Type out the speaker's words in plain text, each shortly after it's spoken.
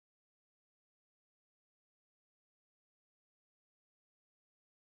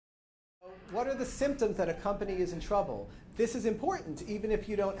What are the symptoms that a company is in trouble? This is important even if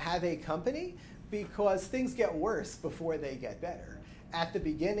you don't have a company, because things get worse before they get better. At the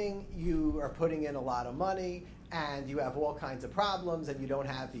beginning, you are putting in a lot of money and you have all kinds of problems and you don't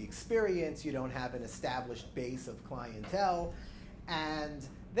have the experience, you don't have an established base of clientele. And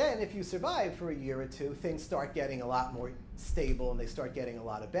then if you survive for a year or two, things start getting a lot more stable and they start getting a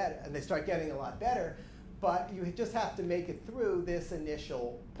lot better, but you just have to make it through this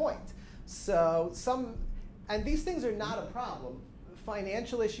initial point. So and these things are not a problem.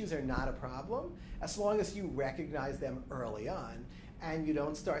 Financial issues are not a problem as long as you recognize them early on and you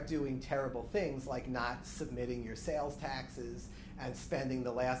don't start doing terrible things like not submitting your sales taxes and spending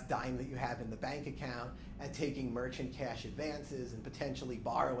the last dime that you have in the bank account and taking merchant cash advances and potentially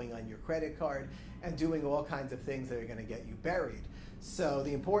borrowing on your credit card and doing all kinds of things that are going to get you buried. So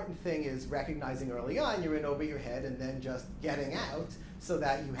the important thing is recognizing early on you're in over your head and then just getting out so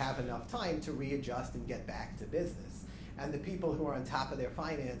that you have enough time to readjust and get back to business. And the people who are on top of their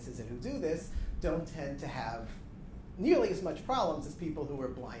finances and who do this don't tend to have nearly as much problems as people who are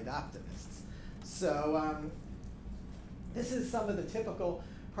blind optimists. So this is some of the typical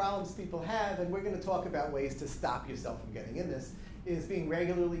problems people have, and we're going to talk about ways to stop yourself from getting in this, is being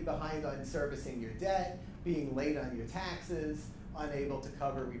regularly behind on servicing your debt, being late on your taxes, unable to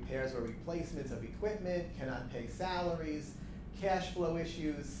cover repairs or replacements of equipment, cannot pay salaries, cash flow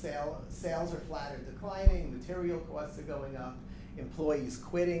issues, sales are flat or declining, material costs are going up, employees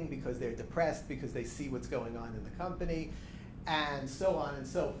quitting because they're depressed because they see what's going on in the company, and so on and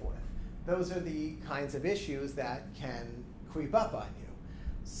so forth. Those are the kinds of issues that can creep up on you.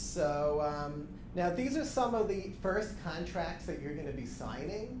 So now these are some of the first contracts that you're going to be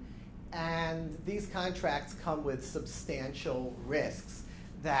signing, and these contracts come with substantial risks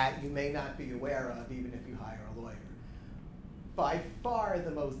that you may not be aware of even if you hire a lawyer. By far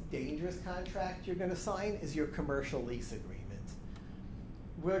the most dangerous contract you're going to sign is your commercial lease agreement.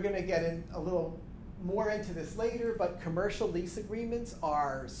 We're going to get in a little more into this later, but commercial lease agreements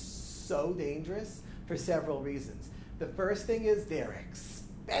are so dangerous for several reasons. The first thing is they're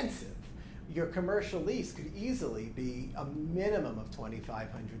expensive. Your commercial lease could easily be a minimum of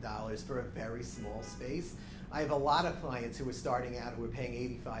 $2,500 for a very small space. I have a lot of clients who are starting out who are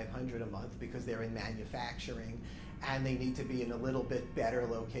paying $8,500 a month because they're in manufacturing and they need to be in a little bit better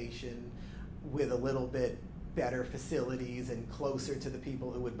location with a little bit better facilities and closer to the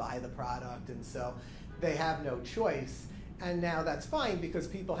people who would buy the product, and so they have no choice. And now that's fine because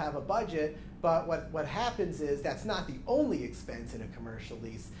people have a budget, but what happens is that's not the only expense in a commercial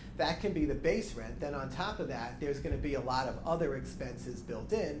lease. That can be the base rent. Then on top of that, there's going to be a lot of other expenses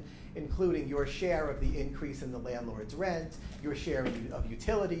built in, including your share of the increase in the landlord's rent, your share of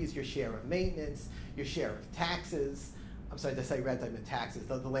utilities, your share of maintenance, your share of taxes. I'm sorry, did I say rent? I meant taxes.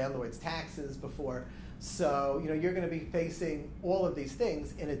 The landlord's taxes before. So you're going to be facing all of these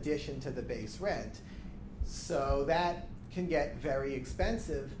things in addition to the base rent. So that can get very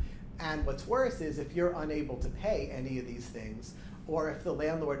expensive. And what's worse is if you're unable to pay any of these things, or if the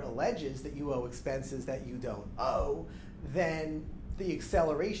landlord alleges that you owe expenses that you don't owe, then the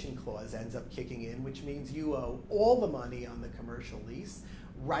acceleration clause ends up kicking in, which means you owe all the money on the commercial lease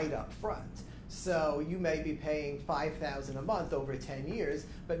right up front. So you may be paying $5,000 a month over 10 years,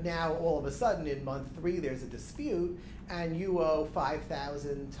 but now all of a sudden in month 3 there's a dispute and you owe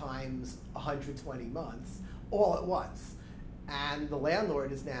 $5,000 times 120 months all at once. And the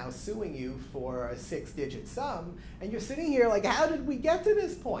landlord is now suing you for a 6-digit sum, and you're sitting here like, how did we get to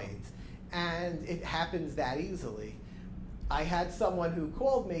this point? And it happens that easily. I had someone who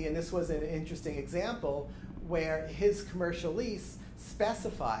called me, and this was an interesting example, where his commercial lease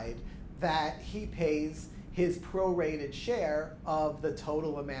specified that he pays his prorated share of the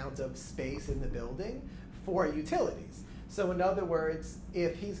total amount of space in the building for utilities. So in other words,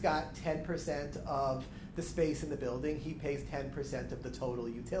 if he's got 10% of the space in the building, he pays 10% of the total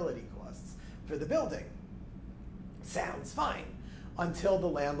utility costs for the building. Sounds fine, until the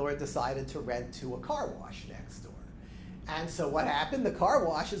landlord decided to rent to a car wash next door. And so what happened? The car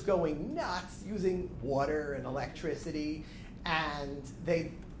wash is going nuts using water and electricity, and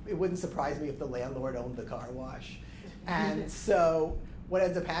it wouldn't surprise me if the landlord owned the car wash. And so what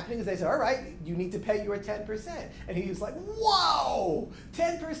ends up happening is they say, all right, you need to pay your 10%. And he was like, whoa,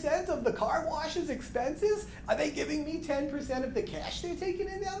 10% of the car wash's expenses? Are they giving me 10% of the cash they're taking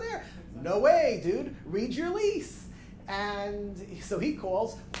in down there? No way, dude, read your lease. And so he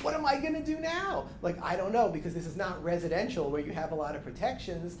calls, what am I going to do now? Like, I don't know, because this is not residential where you have a lot of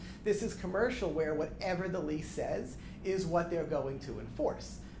protections. This is commercial where whatever the lease says is what they're going to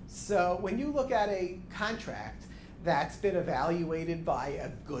enforce. So when you look at a contract that's been evaluated by a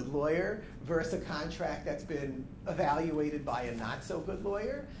good lawyer versus a contract that's been evaluated by a not so good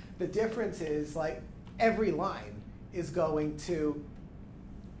lawyer, the difference is like every line is going to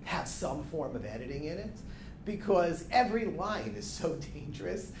have some form of editing in it, because every line is so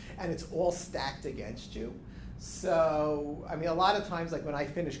dangerous and it's all stacked against you. So, I mean, a lot of times, like when I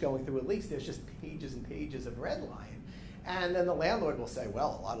finish going through a lease, there's just pages and pages of red line. And then the landlord will say,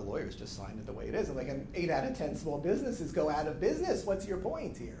 well, a lot of lawyers just signed it the way it is. And like 8 out of 10 small businesses go out of business. What's your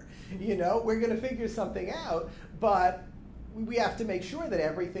point here? You know, we're going to figure something out, but we have to make sure that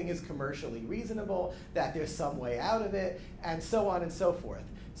everything is commercially reasonable, that there's some way out of it, and so on and so forth.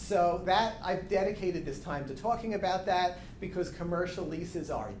 So that, I've dedicated this time to talking about that because commercial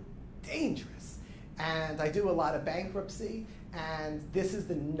leases are dangerous. And I do a lot of bankruptcy, and this is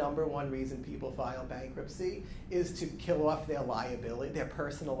the #1 reason people file bankruptcy, is to kill off their liability, their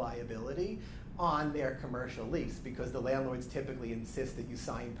personal liability on their commercial lease, because the landlords typically insist that you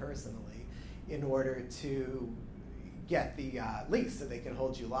sign personally in order to get the lease so they can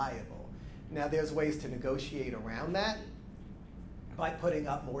hold you liable. Now there's ways to negotiate around that by putting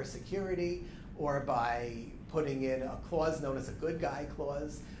up more security or by putting in a clause known as a good guy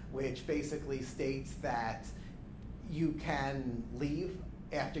clause, which basically states that you can leave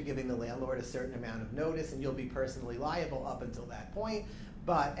after giving the landlord a certain amount of notice and you'll be personally liable up until that point.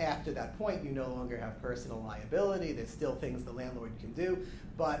 But after that point, you no longer have personal liability. There's still things the landlord can do,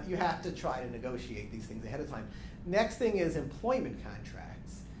 but you have to try to negotiate these things ahead of time. Next thing is employment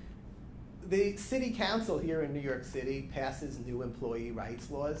contracts. The city council here in New York City passes new employee rights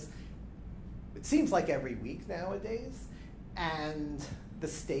laws. It seems like every week nowadays, and the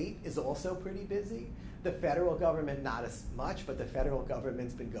state is also pretty busy. The federal government, not as much, but the federal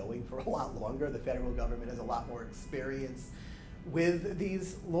government's been going for a lot longer. The federal government has a lot more experience with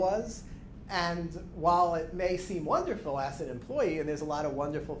these laws. And while it may seem wonderful as an employee, and there's a lot of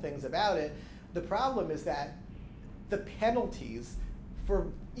wonderful things about it, the problem is that the penalties for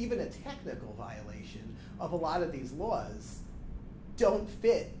even a technical violation of a lot of these laws don't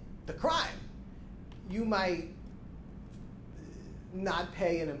fit the crime. You might not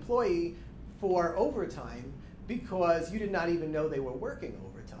pay an employee for overtime because you did not even know they were working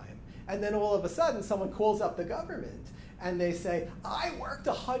overtime. And then all of a sudden, someone calls up the government and they say, I worked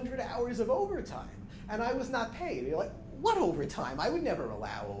 100 hours of overtime and I was not paid. And you're like, what overtime? I would never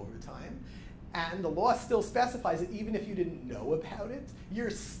allow overtime. And the law still specifies that even if you didn't know about it, you're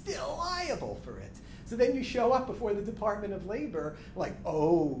still liable for it. So then you show up before the Department of Labor like,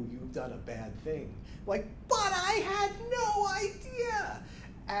 oh, you've done a bad thing. Like, but I had no idea.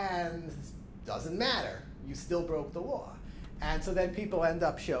 And it doesn't matter. You still broke the law. And so then people end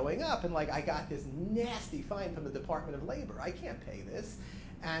up showing up and like, I got this nasty fine from the Department of Labor. I can't pay this.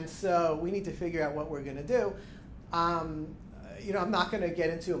 And so we need to figure out what we're going to do. You know, I'm not going to get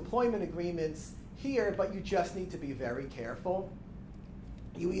into employment agreements here, but you just need to be very careful.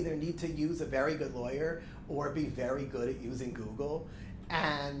 You either need to use a very good lawyer or be very good at using Google,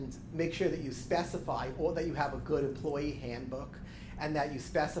 and make sure that you specify, or that you have a good employee handbook, and that you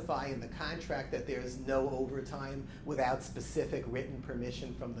specify in the contract that there's no overtime without specific written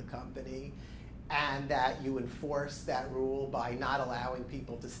permission from the company, and that you enforce that rule by not allowing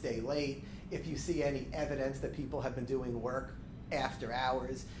people to stay late. If you see any evidence that people have been doing work after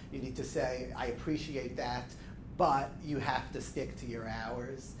hours, you need to say, I appreciate that, but you have to stick to your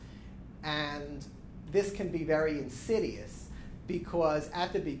hours. And this can be very insidious because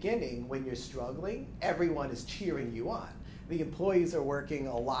at the beginning, when you're struggling, everyone is cheering you on. The employees are working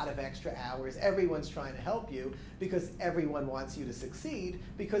a lot of extra hours. Everyone's trying to help you because everyone wants you to succeed,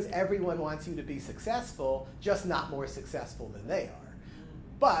 because everyone wants you to be successful, just not more successful than they are.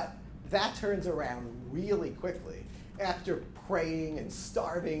 But that turns around really quickly after praying and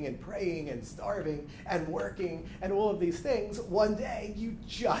starving and praying and starving and working and all of these things. One day you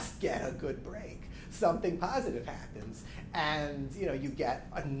just get a good break. Something positive happens, and you know, you get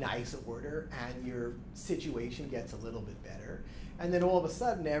a nice order and your situation gets a little bit better. And then all of a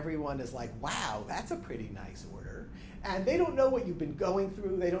sudden everyone is like, wow, that's a pretty nice order. And they don't know what you've been going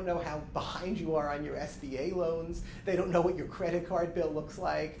through. They don't know how behind you are on your SBA loans. They don't know what your credit card bill looks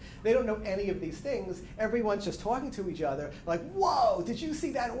like. They don't know any of these things. Everyone's just talking to each other like, whoa, did you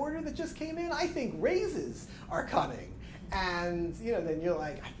see that order that just came in? I think raises are coming. And you know, then you're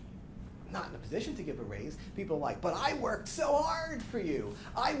like, I'm not in a position to give a raise. People are like, but I worked so hard for you.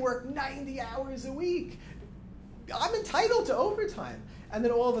 I worked 90 hours a week. I'm entitled to overtime. And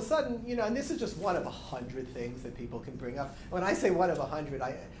then all of a sudden, you know, and this is just one of 100 things that people can bring up. When I say one of 100,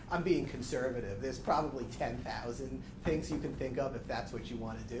 I'm being conservative. There's probably 10,000 things you can think of if that's what you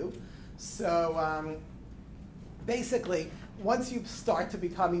want to do. So basically, once you start to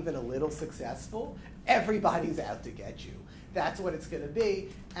become even a little successful, everybody's out to get you. That's what it's going to be.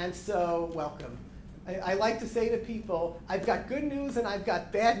 And so, welcome. I like to say to people, I've got good news and I've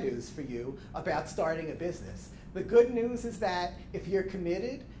got bad news for you about starting a business. The good news is that if you're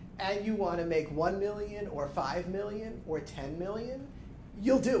committed and you want to make 1 million or 5 million or 10 million,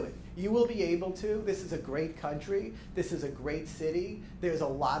 you'll do it. You will be able to. This is a great country. This is a great city. There's a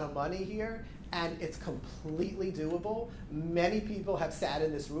lot of money here, and it's completely doable. Many people have sat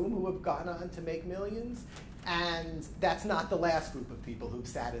in this room who have gone on to make millions, and that's not the last group of people who've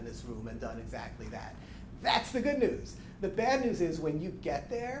sat in this room and done exactly that. That's the good news. The bad news is when you get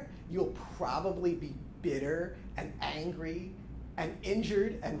there, you'll probably be bitter and angry and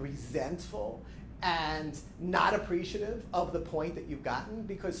injured and resentful and not appreciative of the point that you've gotten,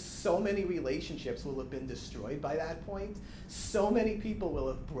 because so many relationships will have been destroyed by that point. So many people will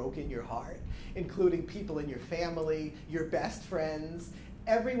have broken your heart, including people in your family, your best friends,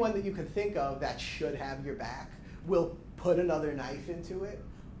 everyone that you can think of that should have your back will put another knife into it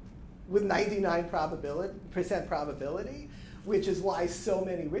with 99% probability, which is why so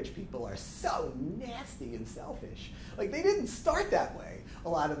many rich people are so nasty and selfish. Like, they didn't start that way a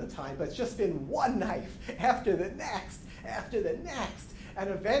lot of the time, but it's just been one knife after the next, and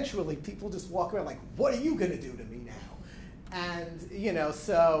eventually people just walk around like, what are you gonna do to me now? And,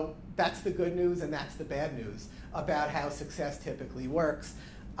 so that's the good news and that's the bad news about how success typically works.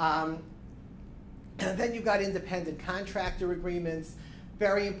 And then you've got independent contractor agreements.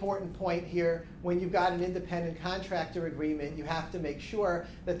 Very important point here, when you've got an independent contractor agreement, you have to make sure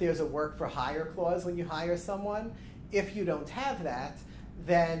that there's a work for hire clause when you hire someone. If you don't have that,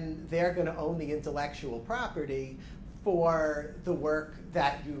 then they're going to own the intellectual property for the work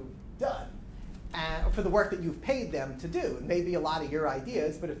that you've done, for the work that you've paid them to do. It may be a lot of your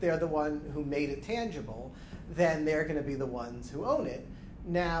ideas, but if they're the one who made it tangible, then they're going to be the ones who own it.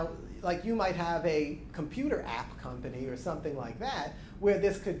 Now, like, you might have a computer app company or something like that, where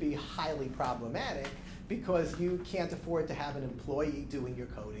this could be highly problematic because you can't afford to have an employee doing your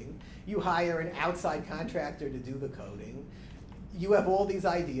coding. You hire an outside contractor to do the coding. You have all these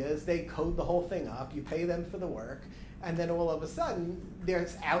ideas, they code the whole thing up, you pay them for the work, and then all of a sudden, they're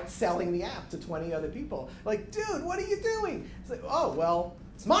out selling the app to 20 other people. Like, dude, what are you doing? It's like, oh, well,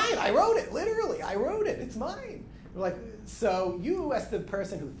 it's mine, I wrote it, literally, I wrote it, it's mine. Like, so you, as the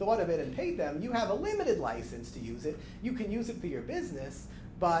person who thought of it and paid them, you have a limited license to use it. You can use it for your business,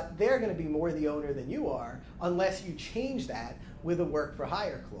 but they're going to be more the owner than you are unless you change that with a work for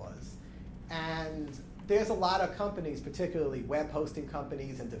hire clause. And there's a lot of companies, particularly web hosting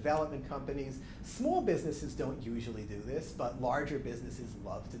companies and development companies. Small businesses don't usually do this, but larger businesses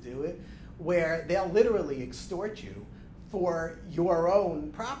love to do it, where they'll literally extort you for your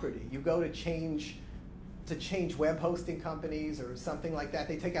own property. You go to change web hosting companies or something like that,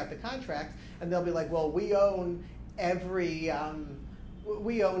 they take out the contract and they'll be like, well, we own every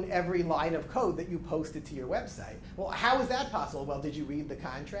line of code that you posted to your website. Well, how is that possible? Well, did you read the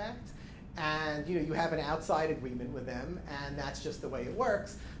contract? And you have an outside agreement with them, and that's just the way it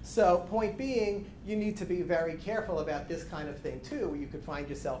works. So point being, you need to be very careful about this kind of thing too, where you could find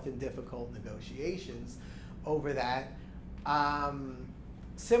yourself in difficult negotiations over that.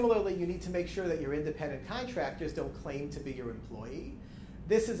 Similarly, you need to make sure that your independent contractors don't claim to be your employee.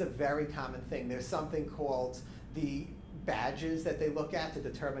 This is a very common thing. There's something called the badges that they look at to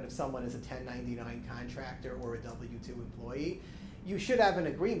determine if someone is a 1099 contractor or a W-2 employee. You should have an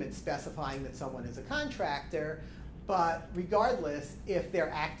agreement specifying that someone is a contractor, but regardless, if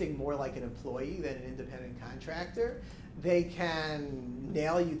they're acting more like an employee than an independent contractor, they can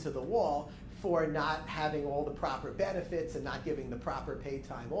nail you to the wall for not having all the proper benefits and not giving the proper paid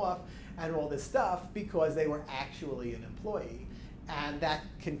time off and all this stuff because they were actually an employee. And that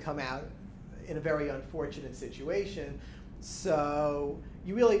can come out in a very unfortunate situation. So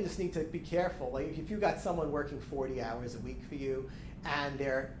you really just need to be careful. Like, if you've got someone working 40 hours a week for you and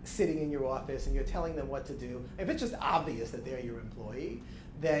they're sitting in your office and you're telling them what to do, if it's just obvious that they're your employee,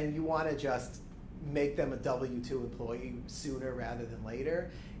 then you want to just make them a W-2 employee sooner rather than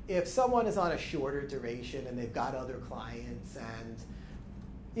later. If someone is on a shorter duration and they've got other clients and,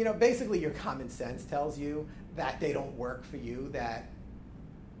 basically your common sense tells you that they don't work for you, that,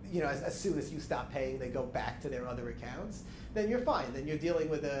 as soon as you stop paying, they go back to their other accounts, then you're fine. Then you're dealing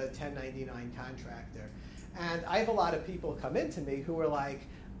with a 1099 contractor. And I have a lot of people come into me who are like,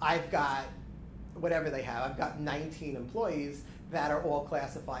 I've got whatever they have. I've got 19 employees that are all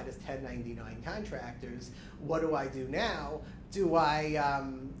classified as 1099 contractors. What do I do now? Do I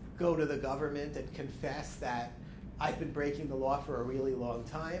go to the government and confess that I've been breaking the law for a really long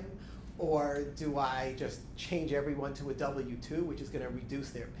time? Or do I just change everyone to a W-2, which is going to reduce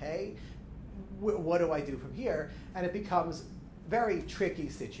their pay? What do I do from here? And it becomes a very tricky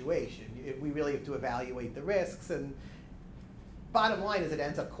situation. We really have to evaluate the risks, and bottom line is it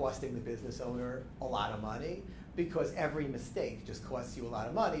ends up costing the business owner a lot of money, because every mistake just costs you a lot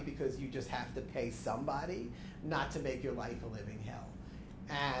of money, because you just have to pay somebody not to make your life a living hell.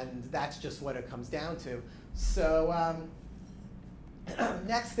 And that's just what it comes down to. So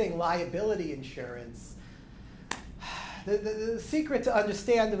next thing, liability insurance. The secret to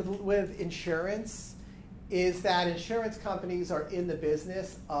understand with insurance is that insurance companies are in the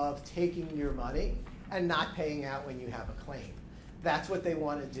business of taking your money and not paying out when you have a claim. That's what they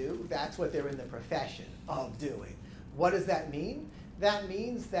want to do. That's what they're in the profession of doing. What does that mean? That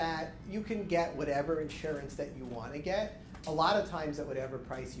means that you can get whatever insurance that you want to get, a lot of times at whatever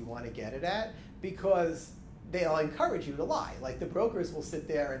price you want to get it at, because they'll encourage you to lie. Like the brokers will sit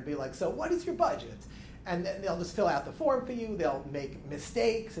there and be like, so what is your budget? And then they'll just fill out the form for you. They'll make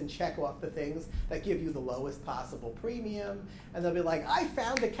mistakes and check off the things that give you the lowest possible premium. And they'll be like, I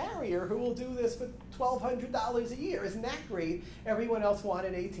found a carrier who will do this for $1,200 a year. Isn't that great? Everyone else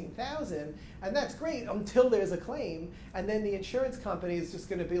wanted $18,000. And that's great until there's a claim. And then the insurance company is just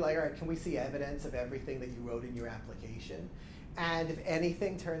going to be like, all right, can we see evidence of everything that you wrote in your application? And if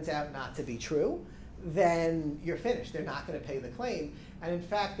anything turns out not to be true, then you're finished. They're not going to pay the claim. And in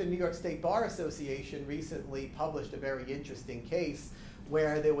fact, the New York State Bar Association recently published a very interesting case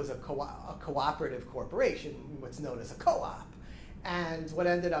where there was a cooperative corporation, what's known as a co-op. And what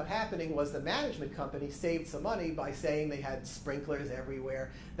ended up happening was the management company saved some money by saying they had sprinklers everywhere,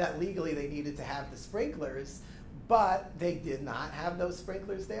 that legally they needed to have the sprinklers, but they did not have those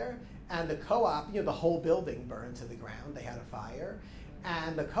sprinklers there. And the co-op, the whole building burned to the ground. They had a fire.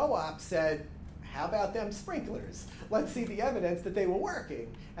 And the co-op said, how about them sprinklers? Let's see the evidence that they were working.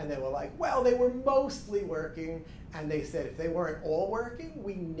 And they were like, well, they were mostly working. And they said if they weren't all working,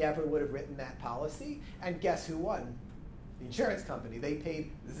 we never would have written that policy. And guess who won? The insurance company. They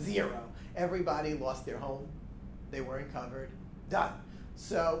paid zero. Everybody lost their home. They weren't covered. Done.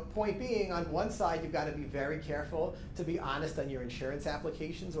 So point being, on one side, you've got to be very careful to be honest on your insurance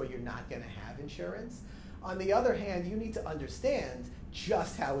applications, or you're not going to have insurance. On the other hand, you need to understand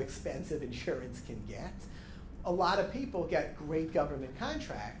just how expensive insurance can get. A lot of people get great government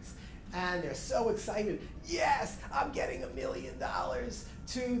contracts, and they're so excited. Yes, I'm getting $1 million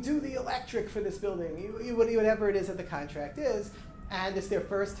to do the electric for this building, whatever it is that the contract is, and it's their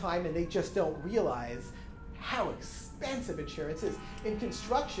first time, and they just don't realize how expensive insurance is. In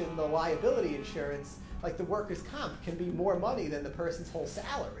construction, the liability insurance, like the workers' comp, can be more money than the person's whole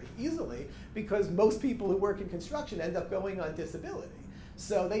salary, easily, because most people who work in construction end up going on disability.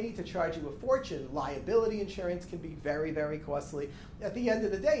 So they need to charge you a fortune. Liability insurance can be very, very costly. At the end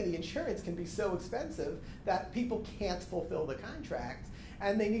of the day, the insurance can be so expensive that people can't fulfill the contract,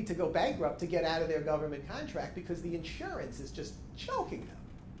 and they need to go bankrupt to get out of their government contract because the insurance is just choking them.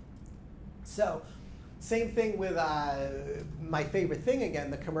 So same thing with my favorite thing again,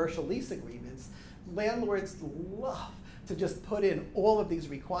 the commercial lease agreements. Landlords love to just put in all of these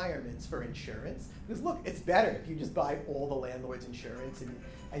requirements for insurance. Because look, it's better if you just buy all the landlord's insurance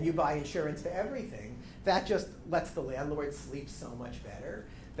and you buy insurance for everything. That just lets the landlord sleep so much better.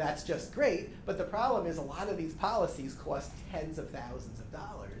 That's just great. But the problem is a lot of these policies cost tens of thousands of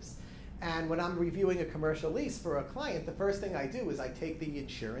dollars. And when I'm reviewing a commercial lease for a client, the first thing I do is I take the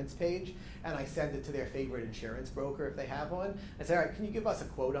insurance page and I send it to their favorite insurance broker if they have one. I say, all right, can you give us a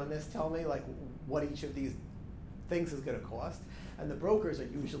quote on this? Tell me like what each of these things is going to cost. And the brokers are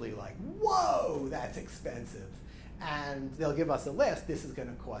usually like, whoa, that's expensive. And they'll give us a list. This is going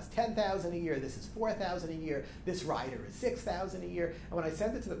to cost $10,000 a year. This is $4,000 a year. This rider is $6,000 a year. And when I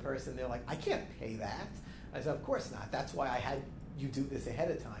send it to the person, they're like, I can't pay that. I said, of course not. That's why I had you do this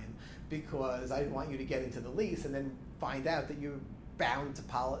ahead of time, because I didn't want you to get into the lease and then find out that you're bound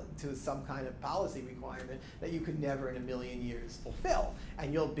to some kind of policy requirement that you could never in a million years fulfill.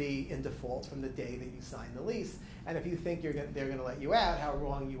 And you'll be in default from the day that you sign the lease. And if you think they're going to let you out, how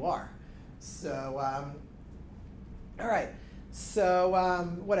wrong you are. So, all right.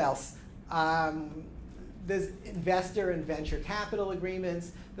 So what else? There's investor and venture capital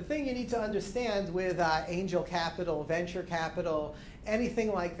agreements. The thing you need to understand with angel capital, venture capital,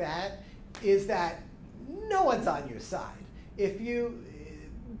 anything like that, is that no one's on your side. If you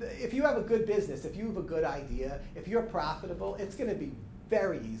have a good business, if you have a good idea, if you're profitable, it's going to be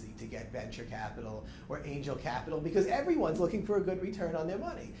very easy to get venture capital or angel capital, because everyone's looking for a good return on their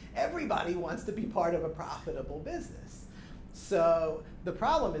money. Everybody wants to be part of a profitable business. So the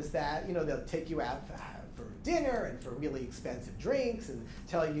problem is that they'll take you out for dinner and for really expensive drinks and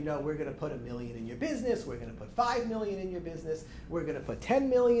tell you, we're going to put $1 million in your business, we're going to put $5 million in your business, we're going to put $10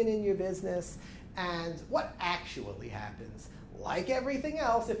 million in your business. And what actually happens, like everything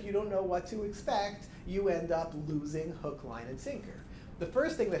else, if you don't know what to expect, you end up losing hook, line, and sinker. The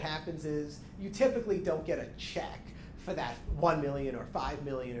first thing that happens is you typically don't get a check for that 1 million or 5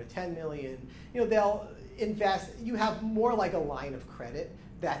 million or 10 million. They'll invest, you have more like a line of credit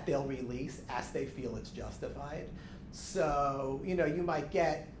that they'll release as they feel it's justified. So, you might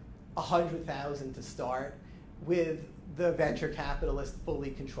get 100,000 to start with the venture capitalist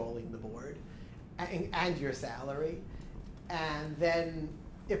fully controlling the board and your salary. And then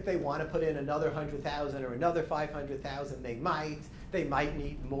if they want to put in another 100,000 or another 500,000, they might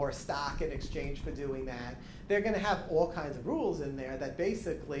need more stock in exchange for doing that. They're going to have all kinds of rules in there that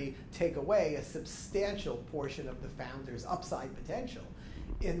basically take away a substantial portion of the founder's upside potential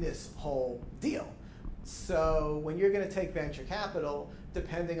in this whole deal. So when you're going to take venture capital,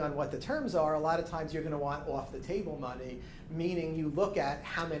 depending on what the terms are, a lot of times you're going to want off the table money, meaning you look at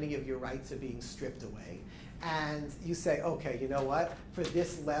how many of your rights are being stripped away. And you say, okay, you know what? For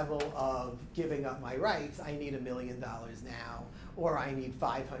this level of giving up my rights, I need $1 million now, or I need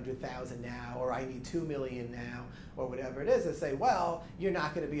 500,000 now, or I need 2 million now, or whatever it is. They say, well, you're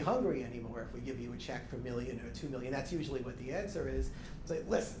not going to be hungry anymore if we give you a check for $1 million or 2 million. That's usually what the answer is. Say,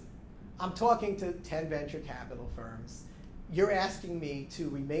 listen, I'm talking to 10 venture capital firms. You're asking me to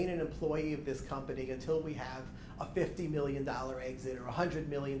remain an employee of this company until we have a $50 million exit or a $100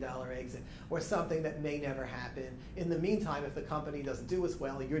 million exit or something that may never happen. In the meantime, if the company doesn't do as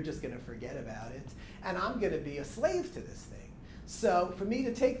well, you're just going to forget about it. And I'm going to be a slave to this thing. So for me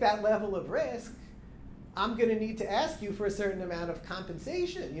to take that level of risk, I'm going to need to ask you for a certain amount of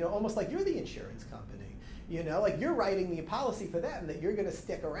compensation, almost like you're the insurance company. Like you're writing the policy for them that you're going to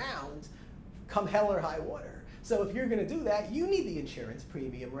stick around come hell or high water. So if you're going to do that, you need the insurance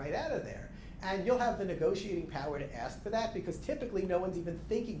premium right out of there. And you'll have the negotiating power to ask for that because typically no one's even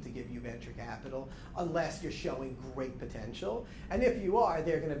thinking to give you venture capital unless you're showing great potential. And if you are,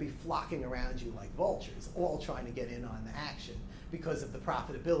 they're going to be flocking around you like vultures, all trying to get in on the action because of the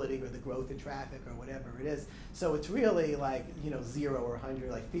profitability or the growth in traffic or whatever it is. So it's really like 0 or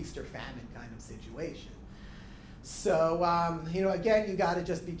 100, like feast or famine kind of situation. So, again, you got to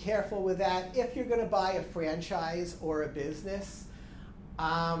just be careful with that. If you're going to buy a franchise or a business,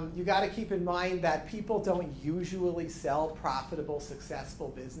 you got to keep in mind that people don't usually sell profitable,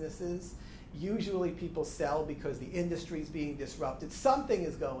 successful businesses. Usually people sell because the industry is being disrupted. Something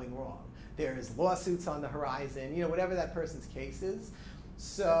is going wrong. There's lawsuits on the horizon, whatever that person's case is.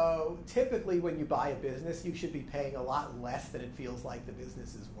 So typically when you buy a business, you should be paying a lot less than it feels like the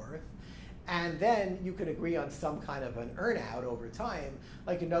business is worth. And then you could agree on some kind of an earn-out over time.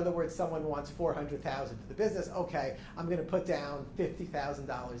 Like, in other words, someone wants $400,000 for the business. Okay, I'm going to put down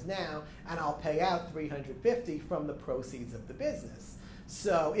 $50,000 now, and I'll pay out $350,000 from the proceeds of the business.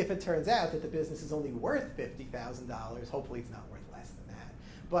 So if it turns out that the business is only worth $50,000, hopefully it's not worth less than that.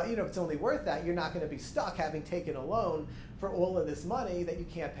 But if it's only worth that, you're not going to be stuck having taken a loan for all of this money that you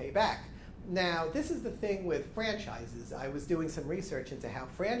can't pay back. Now, this is the thing with franchises. I was doing some research into how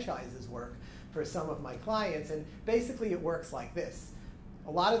franchises work for some of my clients, and basically it works like this.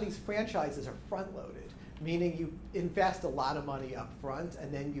 A lot of these franchises are front-loaded, meaning you invest a lot of money up front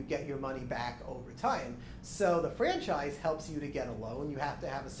and then you get your money back over time. So the franchise helps you to get a loan. You have to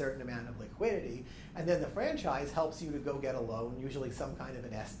have a certain amount of liquidity, and then the franchise helps you to go get a loan, usually some kind of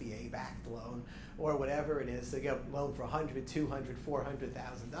an SBA-backed loan or whatever it is. So you get a loan for $100,000, $200,000,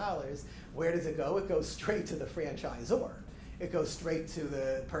 $400,000. Where does it go? It goes straight to the franchisor. It goes straight to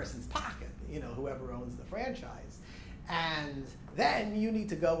the person's pocket, whoever owns the franchise. And then you need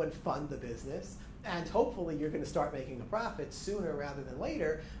to go and fund the business. And hopefully you're going to start making a profit sooner rather than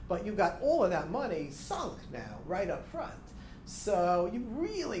later, but you've got all of that money sunk now, right up front. So you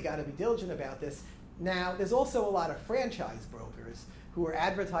really got to be diligent about this. Now, there's also a lot of franchise brokers who are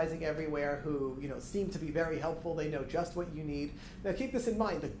advertising everywhere, who seem to be very helpful. They know just what you need. Now keep this in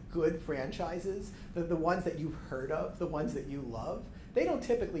mind, the good franchises, the ones that you've heard of, the ones that you love, they don't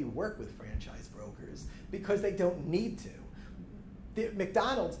typically work with franchise brokers because they don't need to.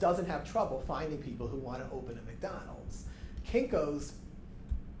 McDonald's doesn't have trouble finding people who want to open a McDonald's. Kinko's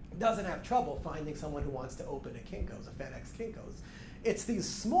doesn't have trouble finding someone who wants to open a Kinko's, a FedEx Kinko's. It's these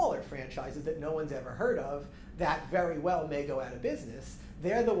smaller franchises that no one's ever heard of that very well may go out of business.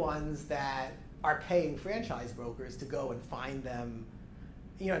 They're the ones that are paying franchise brokers to go and find them,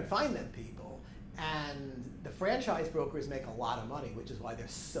 and find them people. And the franchise brokers make a lot of money, which is why they're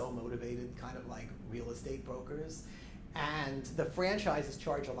so motivated, kind of like real estate brokers. And the franchises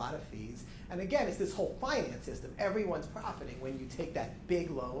charge a lot of fees. And again, it's this whole finance system. Everyone's profiting when you take that big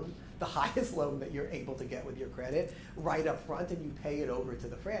loan, the highest loan that you're able to get with your credit, right up front, and you pay it over to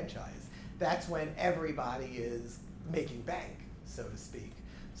the franchise. That's when everybody is making bank, so to speak.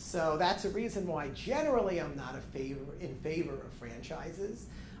 So that's a reason why generally I'm not in favor of franchises,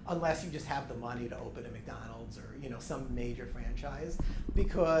 unless you just have the money to open a McDonald's or some major franchise,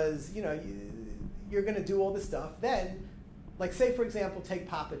 because you're going to do all this stuff. Then, like say for example, take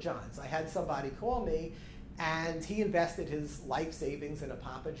Papa John's. I had somebody call me, and he invested his life savings in a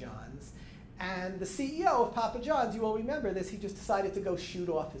Papa John's. And the CEO of Papa John's, you all remember this, he just decided to go shoot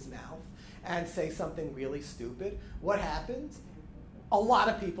off his mouth and say something really stupid. What happened? A lot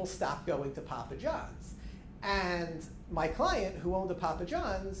of people stopped going to Papa John's. And my client, who owned a Papa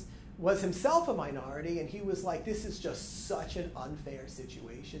John's, was himself a minority, and he was like, this is just such an unfair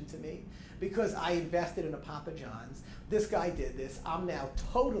situation to me, because I invested in a Papa John's, this guy did this, I'm now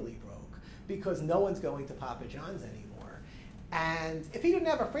totally broke, because no one's going to Papa John's anymore. And if he didn't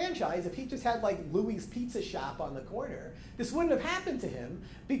have a franchise, if he just had like Louis Pizza Shop on the corner, this wouldn't have happened to him,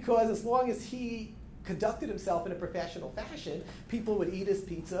 because as long as he conducted himself in a professional fashion, people would eat his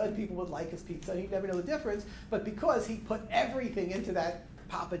pizza and people would like his pizza and he'd never know the difference. But because he put everything into that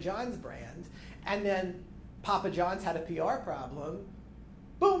Papa John's brand, and then Papa John's had a PR problem,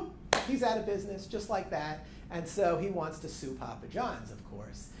 boom, he's out of business just like that. And so he wants to sue Papa John's, of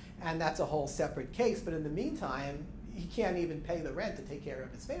course. And that's a whole separate case. But in the meantime, he can't even pay the rent to take care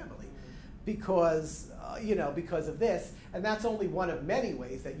of his family because, because of this. And that's only one of many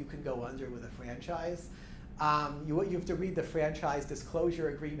ways that you can go under with a franchise. You have to read the franchise disclosure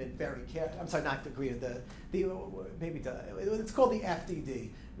agreement very carefully. I'm sorry, not the agreement, it's called the FDD,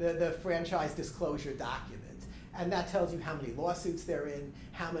 the franchise disclosure document. And that tells you how many lawsuits they're in,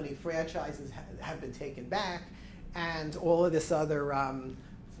 how many franchises have been taken back, and all of these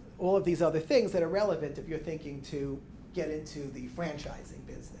other things that are relevant if you're thinking to get into the franchising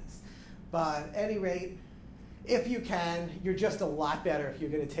business. But at any rate, if you can, you're just a lot better if you're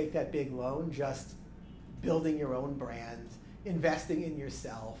going to take that big loan, just building your own brand, investing in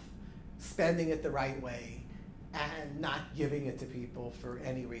yourself, spending it the right way, and not giving it to people for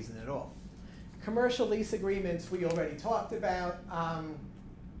any reason at all. Commercial lease agreements we already talked about.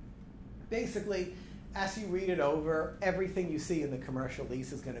 Basically, as you read it over, everything you see in the commercial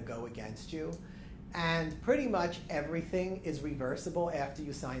lease is going to go against you. And pretty much everything is reversible after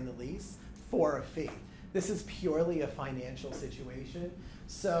you sign the lease for a fee. This is purely a financial situation.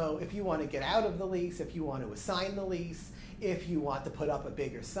 So if you want to get out of the lease, if you want to assign the lease, if you want to put up a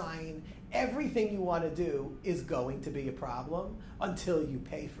bigger sign, everything you want to do is going to be a problem until you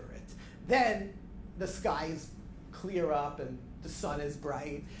pay for it. Then the skies clear up and the sun is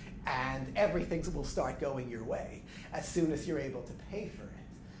bright and everything will start going your way as soon as you're able to pay for it.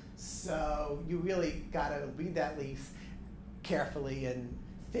 So you really got to read that lease carefully and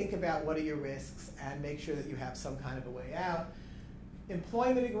think about what are your risks and make sure that you have some kind of a way out.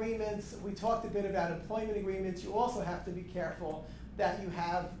 Employment agreements, we talked a bit about employment agreements. You also have to be careful that you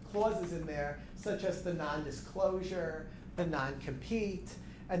have clauses in there such as the non-disclosure, the non-compete,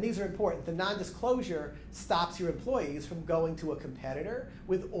 and these are important. The non-disclosure stops your employees from going to a competitor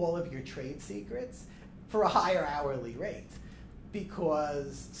with all of your trade secrets for a higher hourly rate,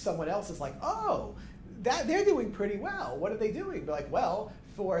 because someone else is like, oh, they're doing pretty well. What are they doing? They're like, well,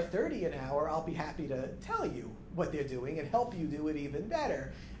 for $30 an hour, I'll be happy to tell you what they're doing and help you do it even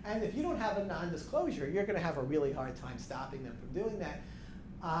better. And if you don't have a non-disclosure, you're going to have a really hard time stopping them from doing that.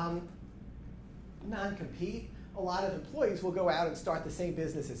 Non-compete, a lot of employees will go out and start the same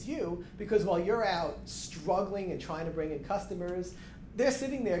business as you, because while you're out struggling and trying to bring in customers, they're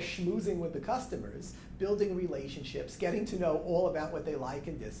sitting there schmoozing with the customers, building relationships, getting to know all about what they like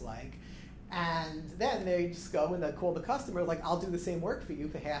and dislike. And then they just go and they call the customer, like, I'll do the same work for you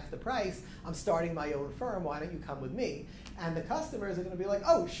for half the price. I'm starting my own firm. Why don't you come with me? And the customers are going to be like,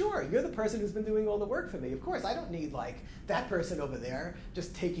 oh, sure, you're the person who's been doing all the work for me. Of course, I don't need like that person over there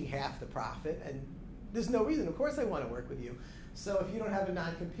just taking half the profit. And there's no reason. Of course I want to work with you. So if you don't have a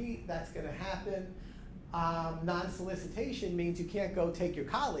non-compete, that's going to happen. Non-solicitation means you can't go take your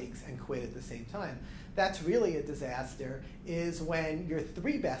colleagues and quit at the same time. That's really a disaster, is when your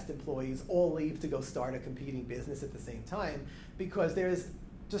 3 best employees all leave to go start a competing business at the same time, because there's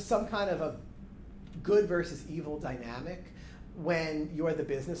just some kind of a good versus evil dynamic when you're the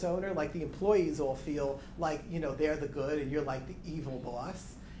business owner. Like the employees all feel like, they're the good and you're like the evil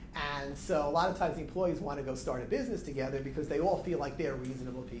boss. And so a lot of times the employees want to go start a business together because they all feel like they're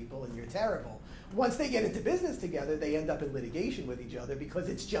reasonable people and you're terrible. Once they get into business together, they end up in litigation with each other because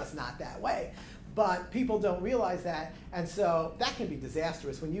it's just not that way. But people don't realize that, and so that can be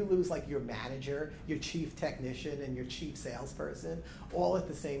disastrous when you lose like your manager, your chief technician, and your chief salesperson all at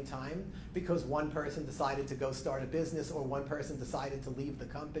the same time because one person decided to go start a business or one person decided to leave the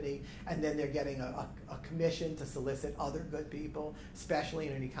company, and then they're getting a commission to solicit other good people, especially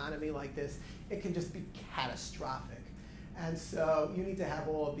in an economy like this. It can just be catastrophic. And so you need to have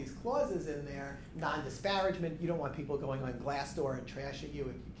all of these clauses in there, non-disparagement. You don't want people going on Glassdoor and trashing you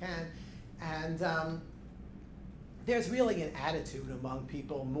if you can. And there's really an attitude among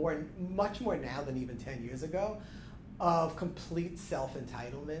people, much more now than even 10 years ago, of complete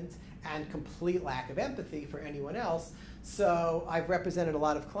self-entitlement and complete lack of empathy for anyone else. So I've represented a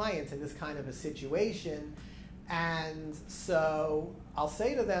lot of clients in this kind of a situation, and so I'll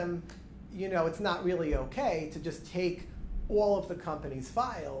say to them, you know, it's not really okay to just take all of the company's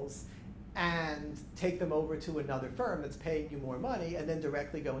files and take them over to another firm that's paying you more money and then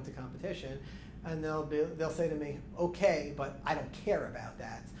directly go into competition. And they'll say to me, okay, but I don't care about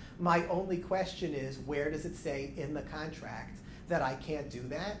that. My only question is, where does it say in the contract that I can't do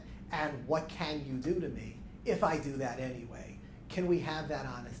that? And what can you do to me if I do that anyway? Can we have that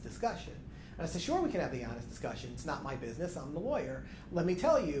honest discussion? And I said, sure, we can have the honest discussion. It's not my business. I'm the lawyer. Let me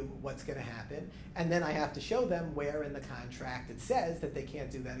tell you what's going to happen. And then I have to show them where in the contract it says that they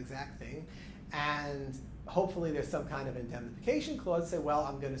can't do that exact thing. And hopefully there's some kind of indemnification clause. Say, well,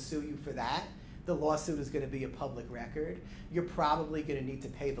 I'm going to sue you for that. The lawsuit is going to be a public record. You're probably going to need to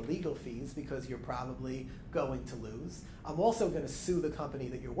pay the legal fees because you're probably going to lose. I'm also going to sue the company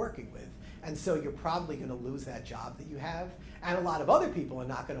that you're working with. And so you're probably going to lose that job that you have. And a lot of other people are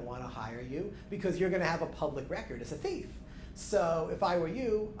not going to want to hire you because you're going to have a public record as a thief. So if I were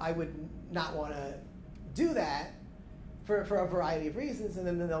you, I would not want to do that for a variety of reasons. And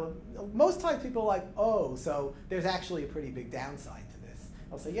then most times people are like, oh, so there's actually a pretty big downside to this.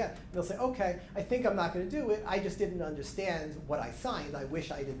 I'll say, yeah. And they'll say, okay, I think I'm not going to do it. I just didn't understand what I signed. I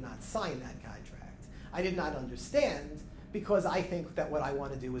wish I did not sign that contract. I did not understand because I think that what I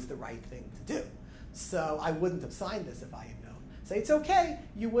want to do is the right thing to do. So I wouldn't have signed this if I had known. Say, it's okay,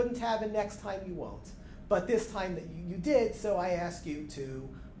 you wouldn't have, and next time you won't. But this time that you did, so I ask you to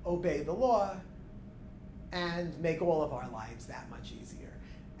obey the law and make all of our lives that much easier.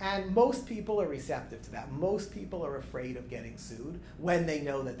 And most people are receptive to that. Most people are afraid of getting sued when they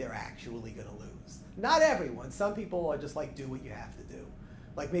know that they're actually going to lose. Not everyone. Some people are just like, do what you have to do.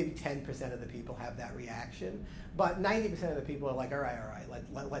 Like maybe 10% of the people have that reaction, but 90% of the people are like, all right,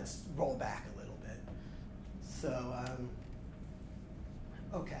 let's roll back a little bit. So,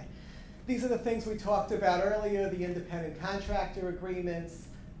 okay. These are the things we talked about earlier, the independent contractor agreements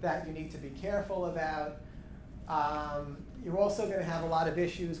that you need to be careful about. You're also going to have a lot of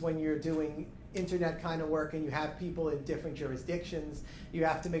issues when you're doing internet kind of work and you have people in different jurisdictions. You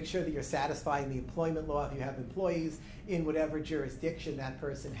have to make sure that you're satisfying the employment law if you have employees in whatever jurisdiction that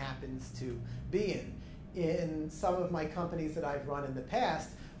person happens to be in. In some of my companies that I've run in the past,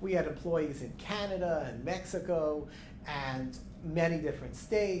 we had employees in Canada and Mexico and many different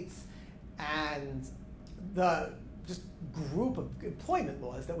states, and the just group of employment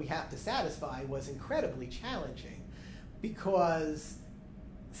laws that we have to satisfy was incredibly challenging because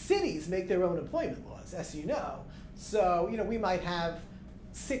cities make their own employment laws, as you know. So, you know, we might have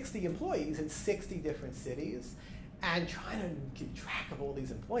 60 employees in 60 different cities, and trying to keep track of all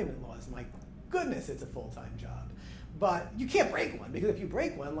these employment laws, my goodness, it's a full-time job. But you can't break one, because if you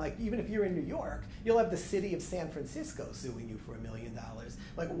break one, like even if you're in New York, you'll have the city of San Francisco suing you for $1 million.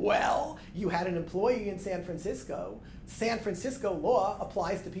 Like, well, you had an employee in San Francisco. San Francisco law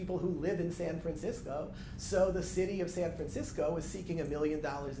applies to people who live in San Francisco. So the city of San Francisco is seeking $1 million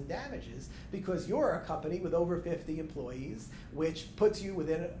in damages because you're a company with over 50 employees, which puts you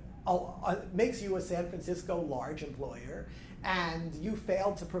within, makes you a San Francisco large employer. And you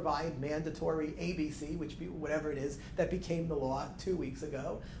failed to provide mandatory ABC, whatever it is, that became the law 2 weeks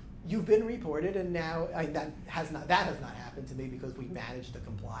ago. You've been reported, and now that has not happened to me because we managed to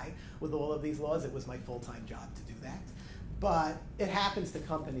comply with all of these laws. It was my full-time job to do that. But it happens to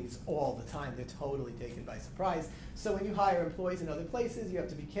companies all the time. They're totally taken by surprise. So when you hire employees in other places, you have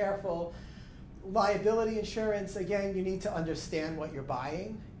to be careful. Liability insurance, again, you need to understand what you're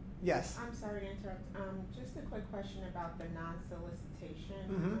buying. Yes? I'm sorry to interrupt. Just a quick question about the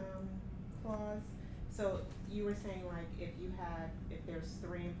non-solicitation clause. So you were saying, like, if there's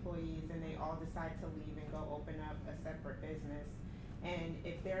 3 employees and they all decide to leave and go open up a separate business, and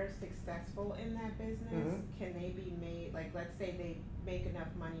if they're successful in that business, can they be made, like, let's say they make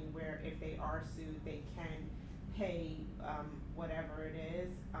enough money where if they are sued, they can pay whatever it is,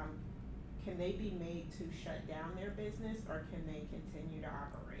 can they be made to shut down their business, or can they continue to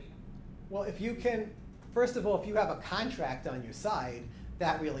operate? Well, if you can, first of all, if you have a contract on your side,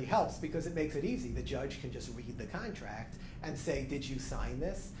 that really helps because it makes it easy. The judge can just read the contract and say, did you sign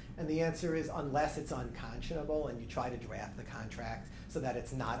this? And the answer is, unless it's unconscionable, and you try to draft the contract so that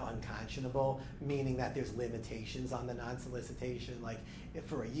it's not unconscionable, meaning that there's limitations on the non-solicitation, like if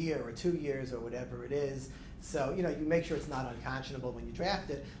for a year or 2 years or whatever it is. So, you make sure it's not unconscionable when you draft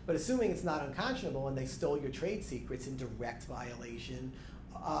it, but assuming it's not unconscionable and they stole your trade secrets in direct violation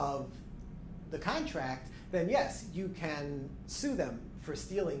of the contract, then yes, you can sue them for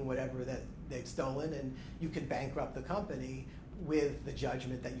stealing whatever that they've stolen, and you can bankrupt the company with the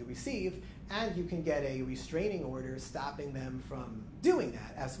judgment that you receive, and you can get a restraining order stopping them from doing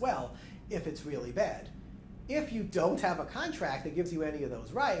that as well if it's really bad. If you don't have a contract that gives you any of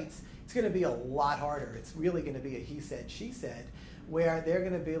those rights, it's going to be a lot harder. It's really going to be a he said, she said, where they're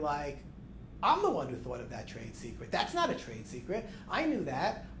going to be like, I'm the one who thought of that trade secret. That's not a trade secret. I knew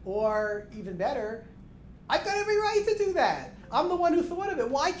that. Or even better, I've got every right to do that. I'm the one who thought of it.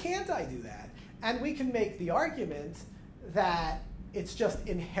 Why can't I do that? And we can make the argument that it's just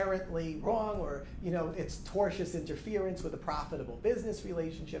inherently wrong, or it's tortious interference with a profitable business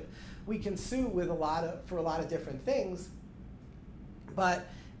relationship. We can sue with for a lot of different things, but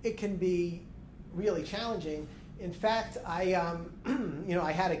it can be really challenging. In fact, I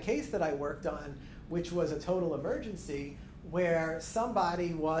had a case that I worked on, which was a total emergency, where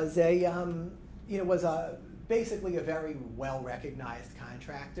somebody was basically a very well-recognized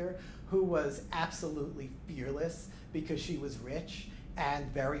contractor who was absolutely fearless because she was rich and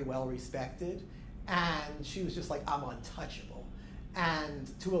very well-respected, and she was just like, I'm untouchable. And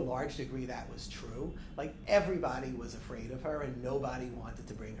to a large degree, that was true. Like, everybody was afraid of her, and nobody wanted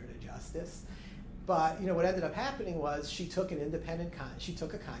to bring her to justice. But what ended up happening was she took she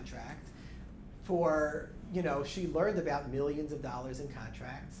took a contract for, she learned about millions of dollars in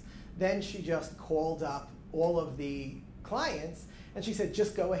contracts. Then she just called up all of the clients and she said,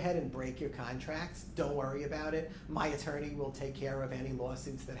 just go ahead and break your contracts. Don't worry about it. My attorney will take care of any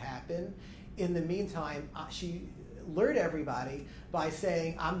lawsuits that happen. In the meantime, she lured everybody by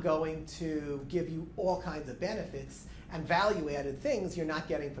saying, I'm going to give you all kinds of benefits and value-added things you're not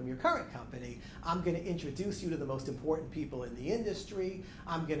getting from your current company. I'm going to introduce you to the most important people in the industry.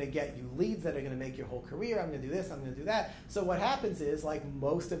 I'm going to get you leads that are going to make your whole career. I'm going to do this, I'm going to do that. So what happens is, like,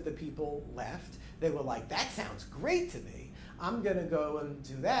 most of the people left, they were like, that sounds great to me. I'm going to go and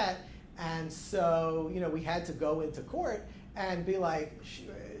do that. And so, we had to go into court and be like,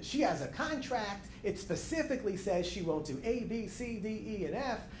 she has a contract. It specifically says she won't do A, B, C, D, E, and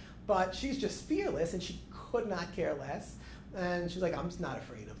F, but she's just fearless and she could not care less. And she's like, I'm just not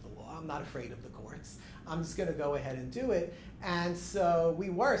afraid of the law. I'm not afraid of the courts. I'm just going to go ahead and do it. And so we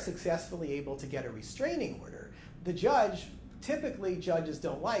were successfully able to get a restraining order. The judge, typically judges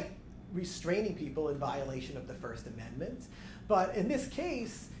don't like restraining people in violation of the First Amendment. But in this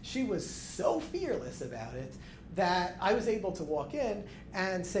case, she was so fearless about it that I was able to walk in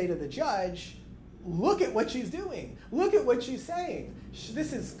and say to the judge, look at what she's doing. Look at what she's saying.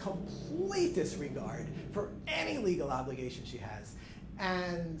 This is complete disregard for any legal obligation she has.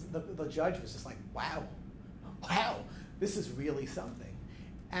 And the judge was just like, wow, this is really something.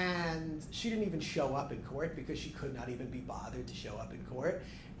 And she didn't even show up in court because she could not even be bothered to show up in court.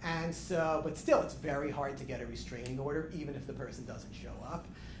 And so, but still, it's very hard to get a restraining order, even if the person doesn't show up.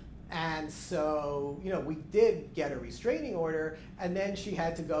 And so, we did get a restraining order, and then she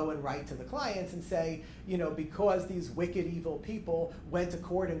had to go and write to the clients and say, because these wicked, evil people went to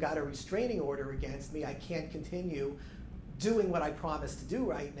court and got a restraining order against me, I can't continue doing what I promised to do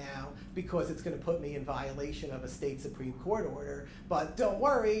right now because it's going to put me in violation of a state Supreme Court order. But don't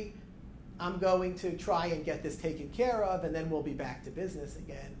worry, I'm going to try and get this taken care of, and then we'll be back to business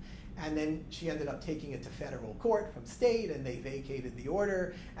again. And then she ended up taking it to federal court from state, and they vacated the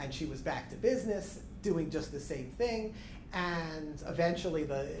order, and she was back to business doing just the same thing. And eventually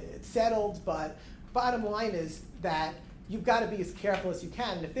it settled, but bottom line is that you've got to be as careful as you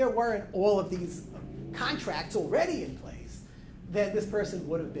can. And if there weren't all of these contracts already in place, then this person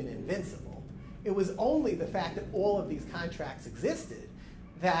would have been invincible. It was only the fact that all of these contracts existed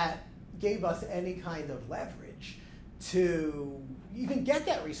that gave us any kind of leverage to even get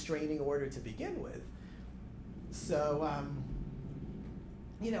that restraining order to begin with. So,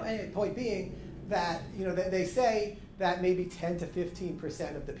 and the point being that, they say that maybe 10 to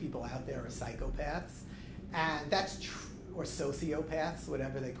 15% of the people out there are psychopaths, and that's true, or sociopaths,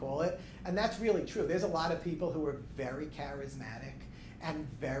 whatever they call it, and that's really true. There's a lot of people who are very charismatic and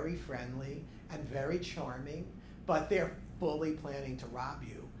very friendly and very charming, but they're fully planning to rob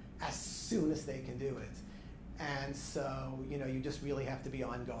you as soon as they can do it. And so, you just really have to be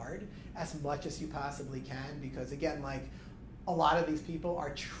on guard as much as you possibly can, because again, like, a lot of these people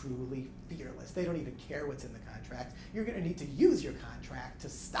are truly fearless. They don't even care what's in the contract. You're going to need to use your contract to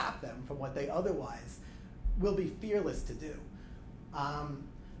stop them from what they otherwise will be fearless to do.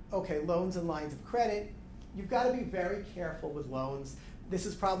 Okay, loans and lines of credit. You've got to be very careful with loans. This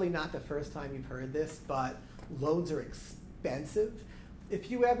is probably not the first time you've heard this, but loans are expensive.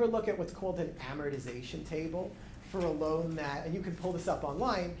 If you ever look at what's called an amortization table for a loan that, and you can pull this up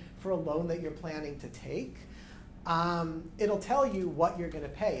online, for a loan that you're planning to take, it'll tell you what you're going to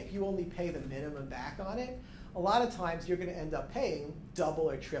pay. If you only pay the minimum back on it, a lot of times you're going to end up paying double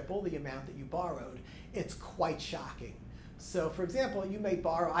or triple the amount that you borrowed. It's quite shocking. So for example, you may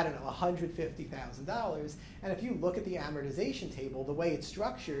borrow, I don't know, $150,000, and if you look at the amortization table, the way it's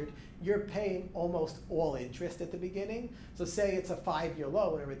structured, you're paying almost all interest at the beginning. So say it's a 5-year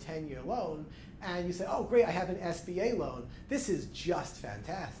loan or a 10-year loan, and you say, oh great, I have an SBA loan. This is just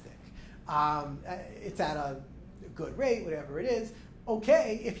fantastic. It's at a good rate, whatever it is.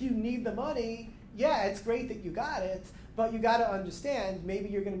 Okay, if you need the money, yeah, it's great that you got it, but you got to understand, maybe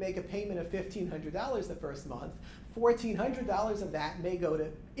you're going to make a payment of $1,500 the first month. $1,400 of that may go to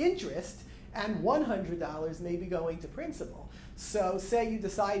interest, and $100 may be going to principal. So say you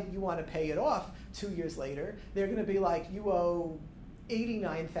decide you want to pay it off 2 years later, they're going to be like, you owe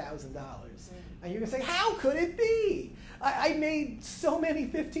 $89,000. And you're going to say, how could it be? I made so many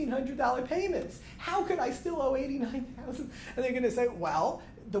 $1,500 payments. How could I still owe $89,000? And they're going to say, well,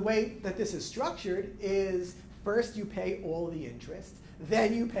 the way that this is structured is first you pay all the interest,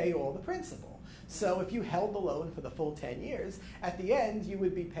 then you pay all the principal. So if you held the loan for the full 10 years, at the end you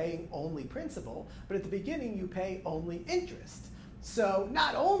would be paying only principal, but at the beginning you pay only interest. So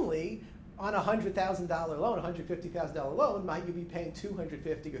not only on a $100,000 loan, a $150,000 loan, might you be paying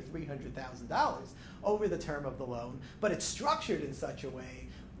 $250,000 or $300,000 over the term of the loan, but it's structured in such a way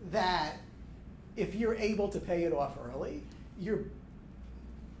that if you're able to pay it off early, you're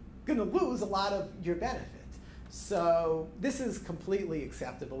going to lose a lot of your benefit. So this is completely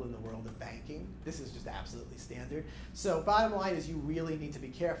acceptable in the world of banking. This is just absolutely standard. So bottom line is you really need to be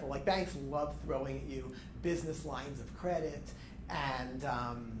careful. Like, banks love throwing at you business lines of credit and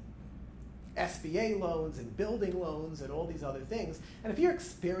SBA loans and building loans and all these other things. And if you're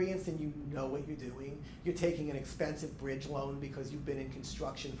experienced and you know what you're doing, you're taking an expensive bridge loan because you've been in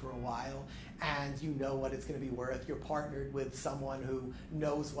construction for a while and you know what it's going to be worth, you're partnered with someone who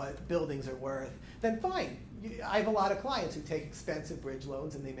knows what buildings are worth, then fine. I have a lot of clients who take expensive bridge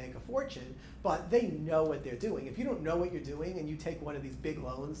loans and they make a fortune, but they know what they're doing. If you don't know what you're doing and you take one of these big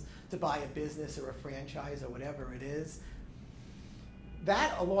loans to buy a business or a franchise or whatever it is,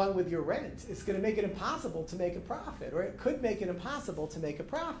 that, along with your rent, is going to make it impossible to make a profit, or it could make it impossible to make a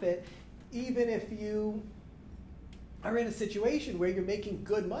profit even if you are in a situation where you're making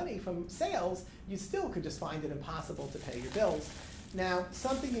good money from sales. You still could just find it impossible to pay your bills. Now,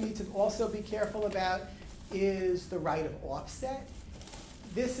 something you need to also be careful about is the right of offset.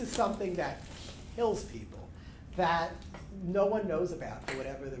 This is something that kills people, that no one knows about for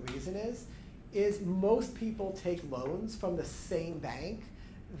whatever the reason is most people take loans from the same bank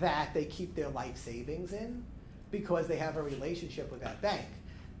that they keep their life savings in because they have a relationship with that bank.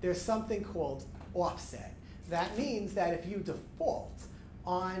 There's something called offset. That means that if you default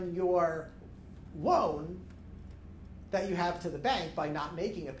on your loan that you have to the bank by not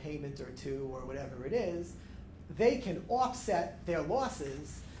making a payment or two or whatever it is, they can offset their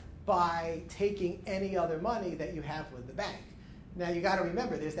losses by taking any other money that you have with the bank. Now you got to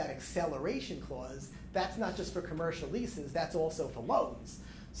remember, there's that acceleration clause. That's not just for commercial leases, that's also for loans.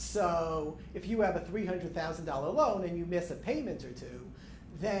 So if you have a $300,000 loan and you miss a payment or two,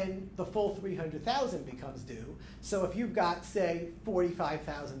 then the full $300,000 becomes due. So if you've got, say,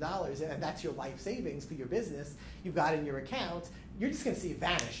 $45,000 and that's your life savings for your business, you've got in your account, you're just going to see it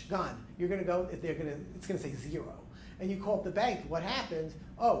vanish, gone. You're going to go, it's going to say zero. And you call up the bank, what happened?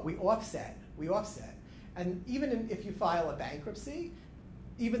 Oh, we offset. And even if you file a bankruptcy,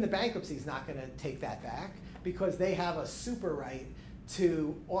 even the bankruptcy is not going to take that back because they have a super right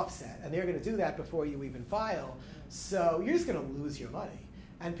to offset. And they're going to do that before you even file. So you're just going to lose your money.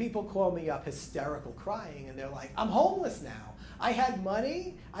 And people call me up hysterical crying and they're like, I'm homeless now. I had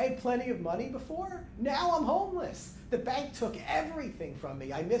money, I had plenty of money before, now I'm homeless. The bank took everything from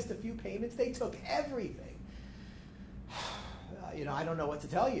me. I missed a few payments, they took everything. I don't know what to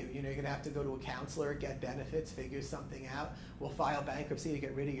tell you. You're going to have to go to a counselor, get benefits, figure something out. We'll file bankruptcy to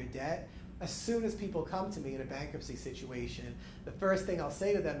get rid of your debt. As soon as people come to me in a bankruptcy situation, the first thing I'll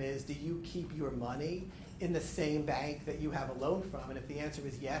say to them is, do you keep your money in the same bank that you have a loan from, and if the answer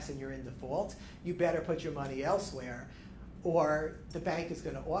is yes and you're in default, you better put your money elsewhere, or the bank is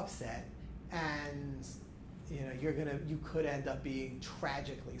going to offset, and you could end up being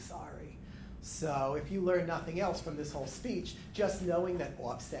tragically sorry. So if you learn nothing else from this whole speech, just knowing that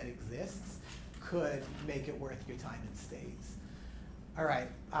offset exists could make it worth your time in states. All right,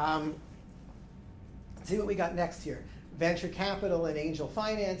 see what we got next here. Venture capital and angel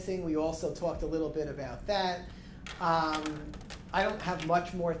financing, we also talked a little bit about that. I don't have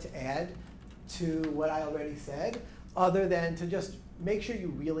much more to add to what I already said, other than to just make sure you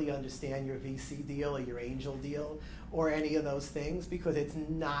really understand your VC deal or your angel deal or any of those things, because it's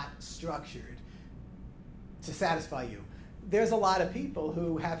not structured to satisfy you. There's a lot of people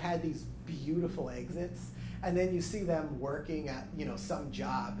who have had these beautiful exits, and then you see them working at some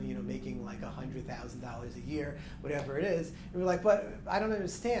job, making like $100,000 a year, whatever it is. And we're like, but I don't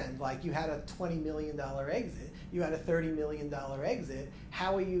understand. Like, you had a $20 million exit, you had a $30 million exit.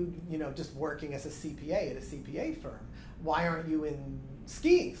 How are you, just working as a CPA at a CPA firm? Why aren't you in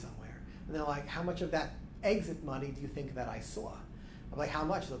skiing somewhere? And they're like, how much of that exit money do you think that I saw? I'm like, how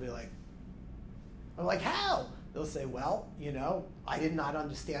much? They'll be like, I'm like, how? They'll say, well, I did not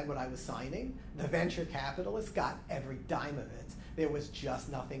understand what I was signing. The venture capitalist got every dime of it. There was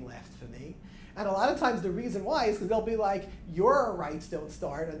just nothing left for me. And a lot of times the reason why is because they'll be like, your rights don't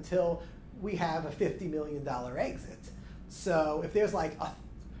start until we have a $50 million exit. So if there's like a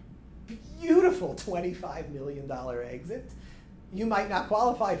beautiful $25 million exit, you might not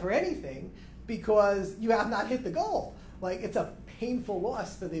qualify for anything because you have not hit the goal. Like, it's a painful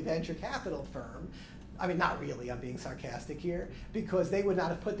loss for the venture capital firm. I mean, not really, I'm being sarcastic here, because they would not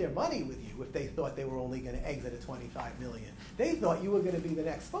have put their money with you if they thought they were only going to exit at 25 million. They thought you were going to be the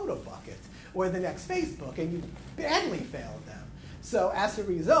next photo bucket or the next Facebook, and you badly failed them. So as a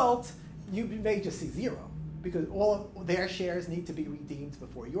result, you may just see zero, because all of their shares need to be redeemed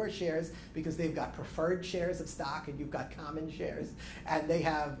before your shares, because they've got preferred shares of stock and you've got common shares, and they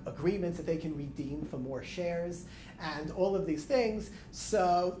have agreements that they can redeem for more shares, and all of these things.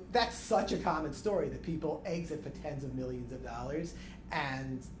 So that's such a common story, that people exit for tens of millions of dollars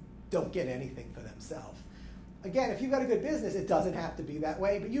and don't get anything for themselves. Again, if you've got a good business, it doesn't have to be that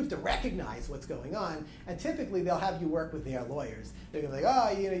way, but you have to recognize what's going on, and typically they'll have you work with their lawyers. They're going to be like,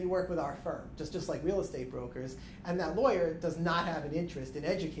 oh, you work with our firm, just like real estate brokers, and that lawyer does not have an interest in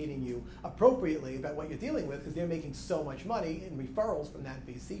educating you appropriately about what you're dealing with, because they're making so much money in referrals from that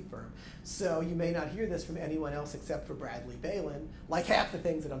VC firm. So you may not hear this from anyone else except for Bradley Bailyn. Like half the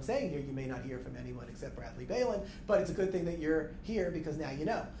things that I'm saying here, you may not hear from anyone except Bradley Bailyn, but it's a good thing that you're here, because now you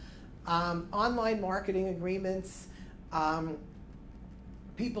know. Online marketing agreements,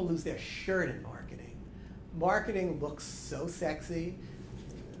 people lose their shirt in marketing. Marketing looks so sexy.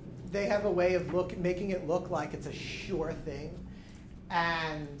 They have a way of making it look like it's a sure thing,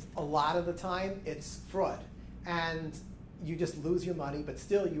 and a lot of the time it's fraud. And you just lose your money, but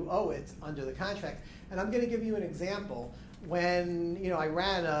still you owe it under the contract. And I'm going to give you an example. When I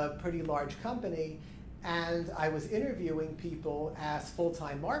ran a pretty large company, and I was interviewing people as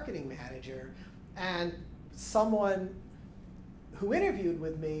full-time marketing manager, and someone who interviewed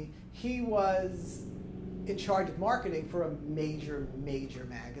with me, he was in charge of marketing for a major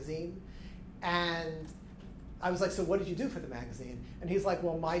magazine. And I was like, so what did you do for the magazine? And he's like,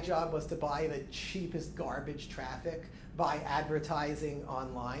 well, my job was to buy the cheapest garbage traffic by advertising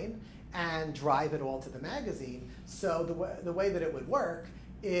online and drive it all to the magazine. So the way that it would work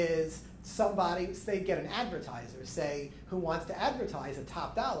is they'd get an advertiser, say, who wants to advertise at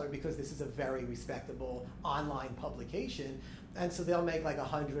top dollar, because this is a very respectable online publication, and so they'll make like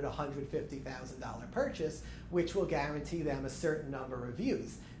 $100,000, $150,000 purchase, which will guarantee them a certain number of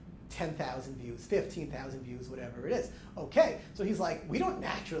views. 10,000 views, 15,000 views, whatever it is. Okay, so he's like, we don't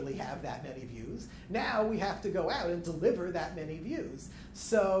naturally have that many views. Now we have to go out and deliver that many views.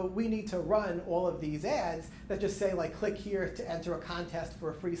 So we need to run all of these ads that just say, like, click here to enter a contest for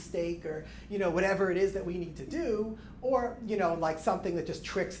a free steak, or whatever it is that we need to do, or like something that just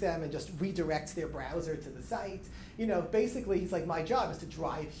tricks them and just redirects their browser to the site. Basically he's like, my job is to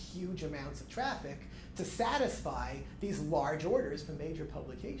drive huge amounts of traffic to satisfy these large orders from major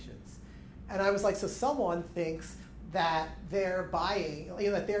publications. And I was like, so someone thinks that they're buying,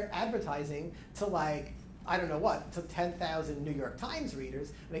 that they're advertising to, like, I don't know what, to 10,000 New York Times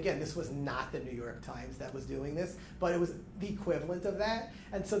readers. And again, this was not the New York Times that was doing this, but it was the equivalent of that.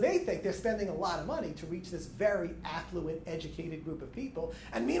 And so they think they're spending a lot of money to reach this very affluent, educated group of people.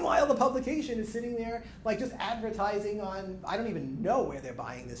 And meanwhile, the publication is sitting there, like, just advertising on, I don't even know where they're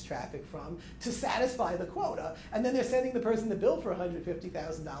buying this traffic from, to satisfy the quota. And then they're sending the person the bill for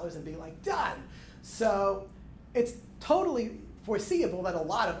 $150,000 and being like, done. So it's totally foreseeable that a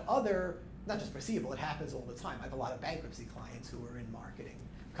lot of other, not just foreseeable, it happens all the time. I have a lot of bankruptcy clients who are in marketing,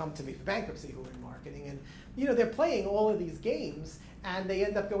 come to me for bankruptcy who are in marketing, and they're playing all of these games and they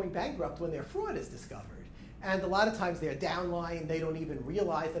end up going bankrupt when their fraud is discovered. And a lot of times they're downline, they don't even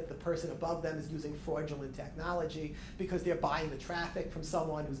realize that the person above them is using fraudulent technology because they're buying the traffic from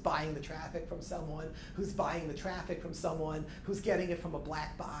someone who's buying the traffic from someone who's buying the traffic from someone who's getting it from a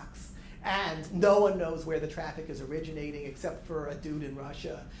black box. And no one knows where the traffic is originating except for a dude in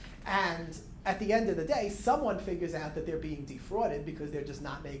Russia. And at the end of the day, someone figures out that they're being defrauded because they're just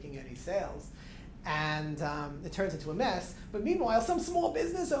not making any sales. And it turns into a mess. But meanwhile, some small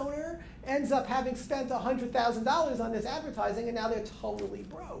business owner ends up having spent $100,000 on this advertising, and now they're totally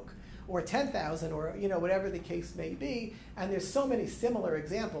broke, or $10,000, or whatever the case may be. And there's so many similar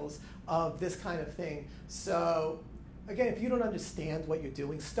examples of this kind of thing. So again, if you don't understand what you're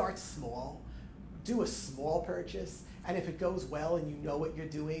doing, start small. Do a small purchase. And if it goes well and you know what you're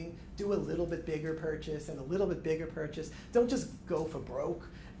doing, do a little bit bigger purchase and a little bit bigger purchase. Don't just go for broke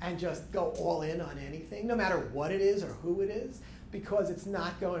and just go all in on anything, no matter what it is or who it is, because it's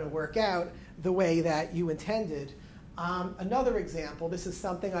not going to work out the way that you intended. Another example, this is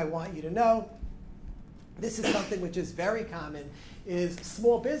something I want you to know. This is something which is very common, is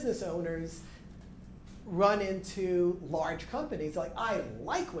small business owners run into large companies like, I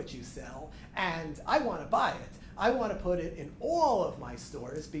like what you sell and I want to buy it. I want to put it in all of my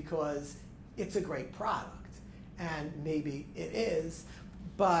stores because it's a great product. And maybe it is,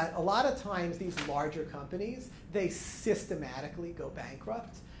 but a lot of times these larger companies, they systematically go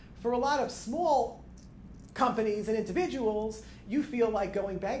bankrupt. For a lot of small companies and individuals, you feel like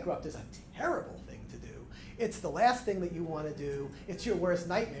going bankrupt is a terrible thing to do. It's the last thing that you want to do. It's your worst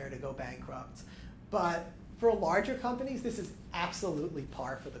nightmare to go bankrupt. But for larger companies, this is absolutely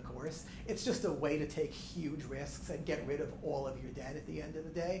par for the course. It's just a way to take huge risks and get rid of all of your debt at the end of the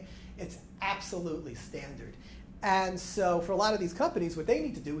day. It's absolutely standard. And so for a lot of these companies, what they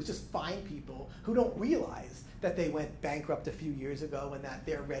need to do is just find people who don't realize that they went bankrupt a few years ago and that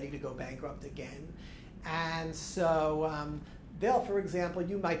they're ready to go bankrupt again. And so for example,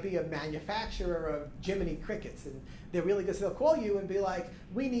 you might be a manufacturer of Jiminy crickets, and they're really good. So they'll call you and be like,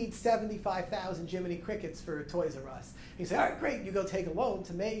 we need 75,000 Jiminy crickets for Toys R Us. And you say, all right, great. You go take a loan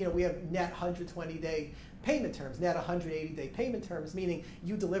to make, we have net 120-day payment terms, net 180-day payment terms, meaning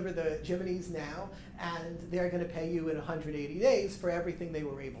you deliver the Jiminy's now, and they're going to pay you in 180 days for everything they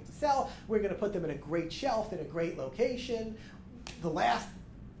were able to sell. We're going to put them in a great shelf in a great location. The last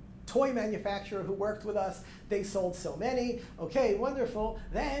toy manufacturer who worked with us, they sold so many. Okay, wonderful.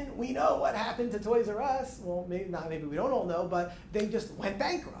 Then we know what happened to Toys R Us. Well, maybe we don't all know, but they just went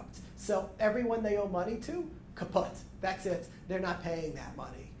bankrupt. So everyone they owe money to, kaput. That's it. They're not paying that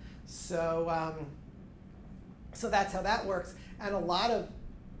money. So, so that's how that works. And a lot of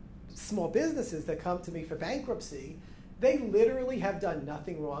small businesses that come to me for bankruptcy, they literally have done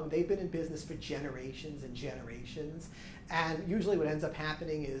nothing wrong. They've been in business for generations and generations. And usually what ends up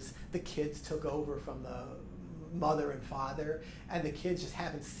happening is the kids took over from the mother and father, and the kids just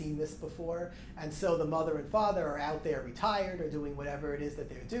haven't seen this before. And so the mother and father are out there retired or doing whatever it is that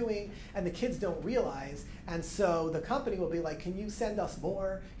they're doing, and the kids don't realize. And so the company will be like, can you send us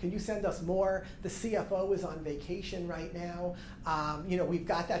more? Can you send us more? The CFO is on vacation right now. We've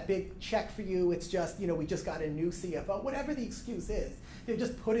got that big check for you. It's just, we just got a new CFO. Whatever the excuse is, they're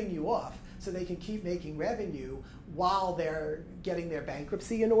just putting you off so they can keep making revenue while they're getting their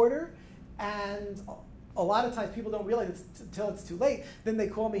bankruptcy in order. And a lot of times people don't realize it until it's too late. Then they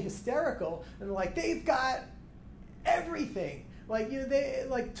call me hysterical, and they're like, they've got everything.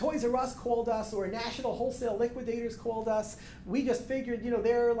 Like Toys R Us called us, or National Wholesale Liquidators called us. We just figured,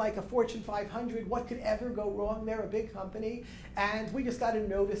 they're like a Fortune 500. What could ever go wrong? They're a big company, and we just got a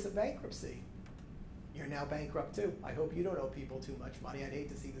notice of bankruptcy. You're now bankrupt too. I hope you don't owe people too much money. I'd hate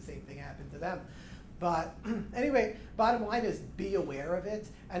to see the same thing happen to them. But anyway, bottom line is be aware of it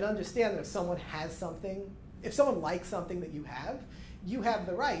and understand that if someone has something, if someone likes something that you have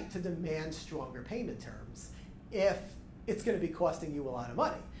the right to demand stronger payment terms if it's going to be costing you a lot of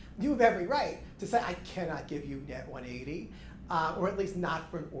money. You have every right to say, I cannot give you net 180, or at least not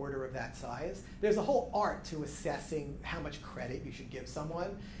for an order of that size. There's a whole art to assessing how much credit you should give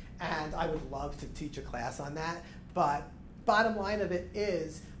someone, and I would love to teach a class on that. But bottom line of it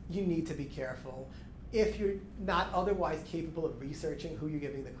is you need to be careful. If you're not otherwise capable of researching who you're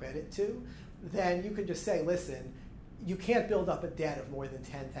giving the credit to, then you could just say, listen, you can't build up a debt of more than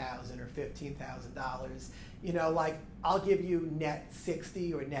 $10,000 or $15,000. I'll give you net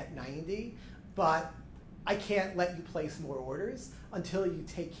 60 or net 90, but I can't let you place more orders until you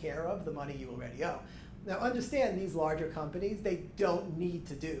take care of the money you already owe. Now understand, these larger companies, they don't need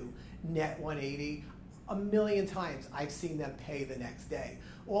to do net 180. A million times I've seen them pay the next day.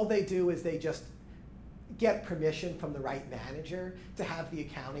 All they do is they just get permission from the right manager to have the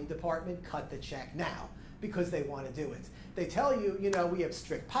accounting department cut the check now because they want to do it. They tell you, we have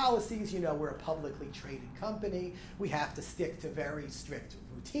strict policies, we're a publicly traded company, we have to stick to very strict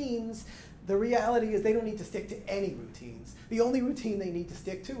routines. The reality is they don't need to stick to any routines. The only routine they need to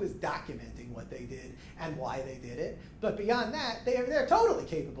stick to is documenting what they did and why they did it. But beyond that, they're totally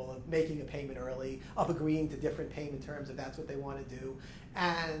capable of making a payment early, of agreeing to different payment terms if that's what they want to do.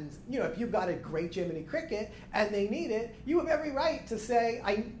 And if you've got a great Jiminy Cricket and they need it, you have every right to say,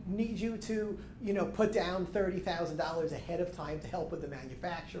 I need you to put down $30,000 ahead of time to help with the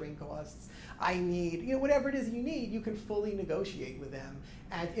manufacturing costs. I need, whatever it is you need, you can fully negotiate with them.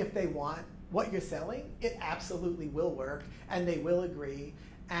 And if they want what you're selling, it absolutely will work, and they will agree.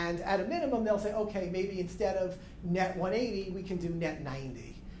 And at a minimum, they'll say, okay, maybe instead of net 180, we can do net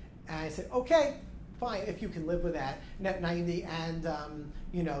 90. And I said, okay, fine, if you can live with that, net 90, and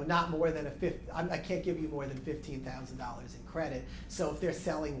not more than I can't give you more than $15,000 in credit. So if they're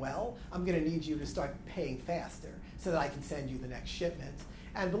selling well, I'm going to need you to start paying faster so that I can send you the next shipment.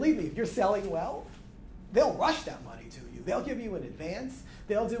 And believe me, if you're selling well, they'll rush that money to you. They'll give you an advance.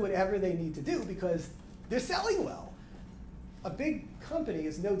 They'll do whatever they need to do because they're selling well. A big company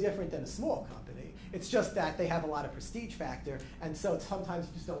is no different than a small company. It's just that they have a lot of prestige factor, and so sometimes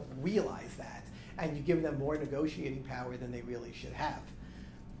you just don't realize that, and you give them more negotiating power than they really should have.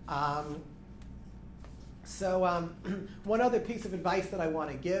 One other piece of advice that I want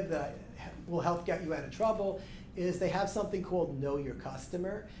to give that will help get you out of trouble is they have something called Know Your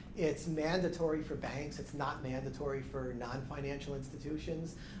Customer. It's mandatory for banks. It's not mandatory for non-financial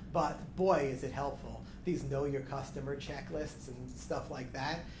institutions, but boy, is it helpful. These Know Your Customer checklists and stuff like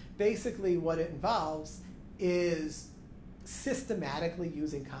that. Basically what it involves is systematically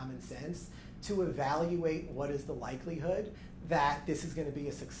using common sense to evaluate what is the likelihood that this is going to be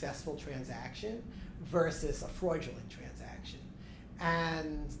a successful transaction versus a fraudulent transaction.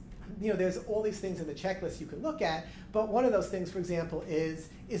 And there's all these things in the checklist you can look at, but one of those things, for example, is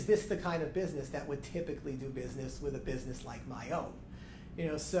this the kind of business that would typically do business with a business like my own?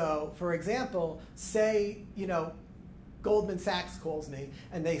 So for example, say, Goldman Sachs calls me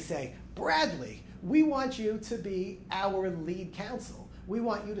and they say, Bradley, we want you to be our lead counsel. We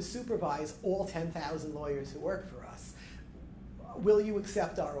want you to supervise all 10,000 lawyers who work for us. Will you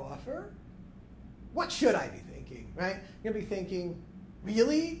accept our offer? What should I be thinking, right? You're going to be thinking,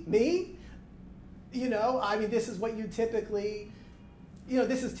 really? Me? This is what you typically,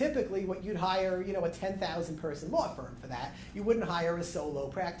 this is typically what you'd hire, a 10,000 person law firm for that. You wouldn't hire a solo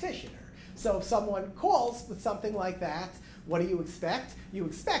practitioner. So if someone calls with something like that, what do you expect? You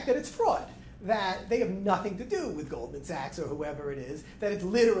expect that it's fraud, that they have nothing to do with Goldman Sachs or whoever it is, that it's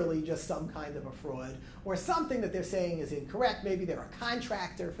literally just some kind of a fraud, or something that they're saying is incorrect. Maybe they're a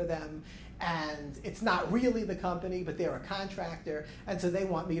contractor for them, and it's not really the company, but they're a contractor, and so they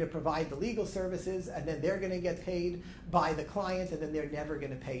want me to provide the legal services, and then they're going to get paid by the client, and then they're never going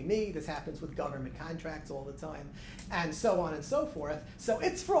to pay me. This happens with government contracts all the time, and so on and so forth. So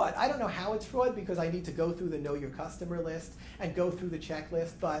it's fraud. I don't know how it's fraud because I need to go through the Know Your Customer list and go through the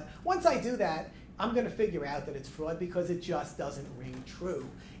checklist, but once I do that, I'm going to figure out that it's fraud because it just doesn't ring true.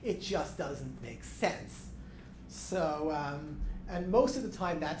 It just doesn't make sense. So, and most of the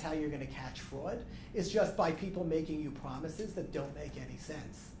time, that's how you're going to catch fraud, is just by people making you promises that don't make any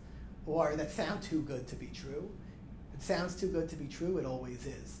sense, or that sound too good to be true. It sounds too good to be true, it always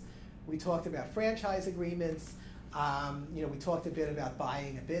is. We talked about franchise agreements. We talked a bit about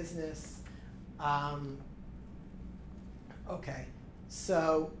buying a business. Okay,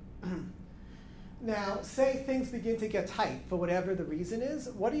 so now say things begin to get tight for whatever the reason is.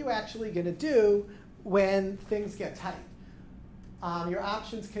 What are you actually going to do when things get tight? Your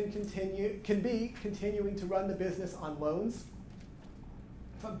options can be continuing to run the business on loans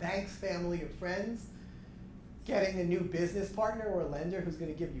from banks, family, or friends, getting a new business partner or a lender who's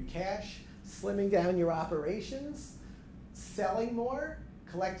going to give you cash, slimming down your operations, selling more,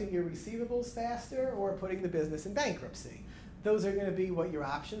 collecting your receivables faster, or putting the business in bankruptcy. Those are going to be what your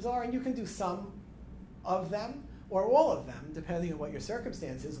options are, and you can do some of them or all of them, depending on what your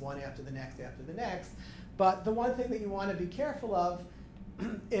circumstance is, one after the next after the next. But the one thing that you want to be careful of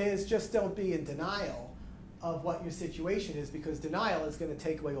is just don't be in denial of what your situation is, because denial is going to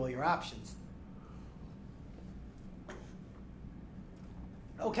take away all your options.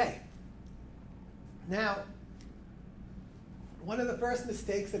 Okay. Now, one of the first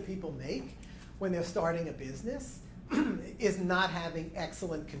mistakes that people make when they're starting a business is not having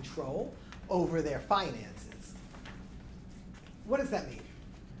excellent control over their finances. What does that mean?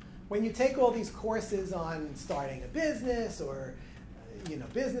 When you take all these courses on starting a business or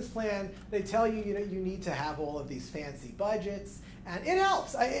business plan, they tell you, you need to have all of these fancy budgets, and it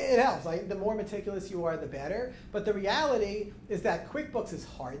helps. It helps. The more meticulous you are, the better. But the reality is that QuickBooks is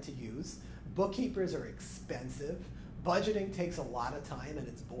hard to use. Bookkeepers are expensive. Budgeting takes a lot of time, and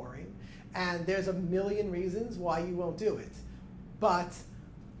it's boring. And there's a million reasons why you won't do it. But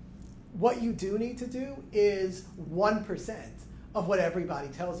what you do need to do is 1% of what everybody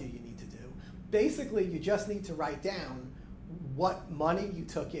tells you need to do. Basically, you just need to write down what money you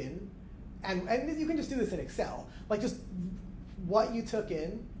took in, and you can just do this in Excel, like just what you took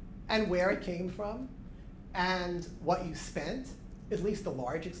in and where it came from, and what you spent, at least the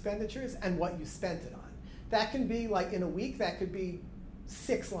large expenditures, and what you spent it on. That can be like in a week, that could be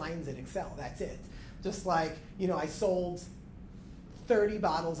 6 lines in Excel, that's it. Just like, I sold 30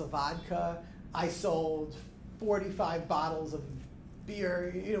 bottles of vodka, I sold 45 bottles of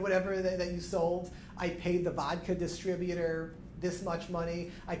beer, whatever that you sold. I paid the vodka distributor this much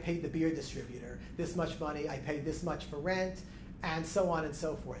money, I paid the beer distributor this much money, I paid this much for rent, and so on and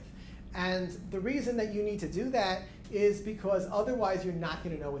so forth. And the reason that you need to do that is because otherwise you're not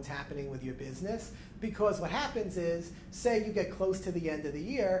going to know what's happening with your business. Because what happens is, say you get close to the end of the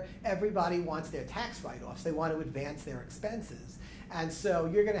year, everybody wants their tax write-offs. They want to advance their expenses. And so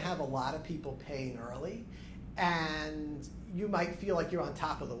you're going to have a lot of people paying early, and you might feel like you're on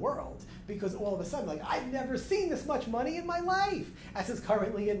top of the world because all of a sudden, like, I've never seen this much money in my life as is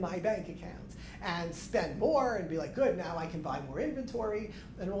currently in my bank account. And spend more and be like, good, now I can buy more inventory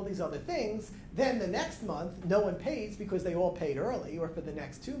and all these other things. Then the next month, no one pays because they all paid early, or for the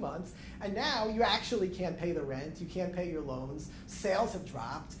next 2 months. And now you actually can't pay the rent, you can't pay your loans. Sales have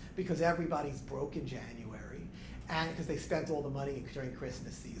dropped because everybody's broke in January, and because they spent all the money during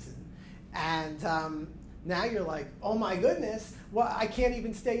Christmas season. And now you're like, oh my goodness, well, I can't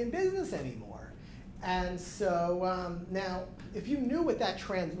even stay in business anymore. And so now, if you knew what that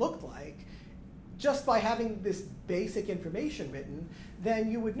trend looked like, just by having this basic information written,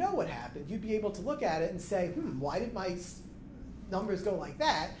 then you would know what happened. You'd be able to look at it and say, why did my numbers go like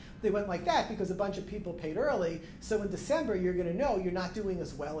that? They went like that because a bunch of people paid early. So in December, you're going to know you're not doing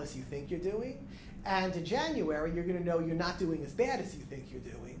as well as you think you're doing. And in January, you're going to know you're not doing as bad as you think you're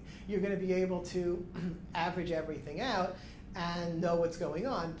doing. You're going to be able to average everything out and know what's going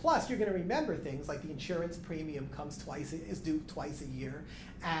on. Plus, you're going to remember things like the insurance premium is due twice a year,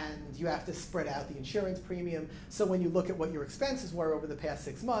 and you have to spread out the insurance premium. So when you look at what your expenses were over the past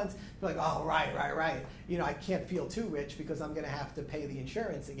 6 months, you're like, oh, right. I can't feel too rich because I'm going to have to pay the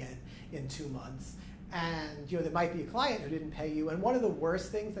insurance again in 2 months. And there might be a client who didn't pay you. And one of the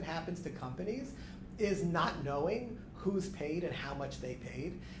worst things that happens to companies is not knowing who's paid and how much they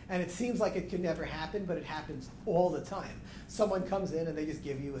paid. And it seems like it could never happen, but it happens all the time. Someone comes in and they just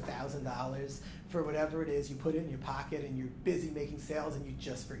give you $1,000 for whatever it is. You put it in your pocket and you're busy making sales and you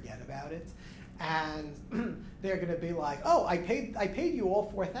just forget about it. And they're going to be like, oh, I paid you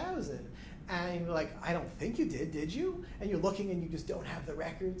all $4,000. And you're like, I don't think you did you? And you're looking and you just don't have the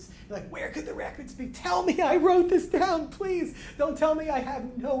records. You're like, where could the records be? Tell me I wrote this down, please. Don't tell me I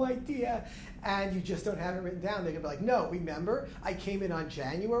have no idea. And you just don't have it written down. They're going to be like, no, remember, I came in on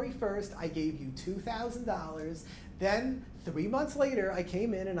January 1st. I gave you $2,000. Then 3 months later, I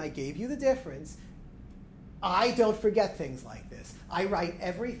came in and I gave you the difference. I don't forget things like this. I write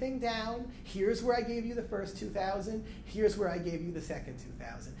everything down. Here's where I gave you the first $2,000. Here's where I gave you the second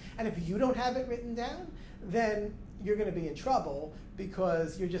 $2,000. And if you don't have it written down, then you're going to be in trouble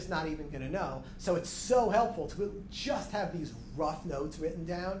because you're just not even going to know. So it's so helpful to just have these rough notes written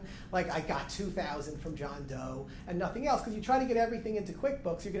down. Like, I got $2,000 from John Doe and nothing else. Because you try to get everything into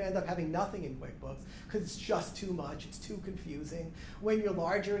QuickBooks, you're going to end up having nothing in QuickBooks because it's just too much. It's too confusing. When you're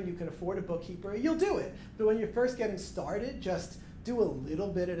larger and you can afford a bookkeeper, you'll do it. But when you're first getting started, just do a little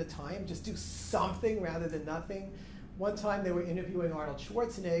bit at a time. Just do something rather than nothing. One time they were interviewing Arnold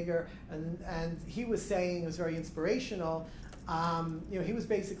Schwarzenegger, and he was saying, it was very inspirational, he was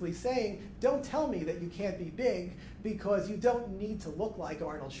basically saying, don't tell me that you can't be big because you don't need to look like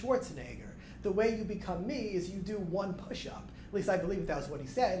Arnold Schwarzenegger. The way you become me is you do 1 push-up. At least I believe that was what he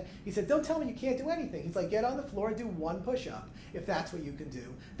said. He said, don't tell me you can't do anything. He's like, get on the floor and do 1 push-up if that's what you can do.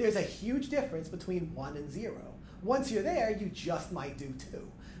 There's a huge difference between 1 and 0. Once you're there, you just might do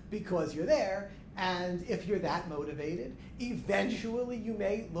 2 because you're there And if you're that motivated, eventually you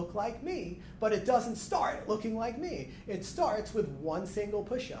may look like me, but it doesn't start looking like me. It starts with one single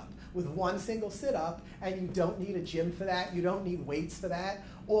push-up, with one single sit-up, and you don't need a gym for that. You don't need weights for that.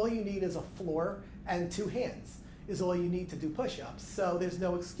 All you need is a floor and 2 hands is all you need to do push-ups. So there's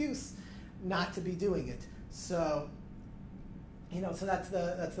no excuse not to be doing it. So, so that's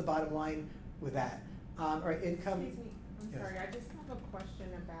the bottom line with that. All right, income. Excuse me, I'm sorry, I just have a question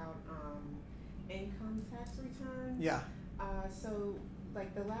about income tax returns. Yeah. So,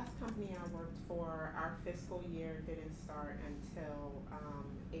 like the last company I worked for, our fiscal year didn't start until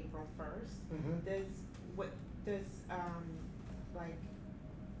April 1st. Mm-hmm. Does like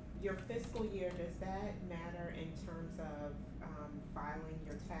your fiscal year, does that matter in terms of filing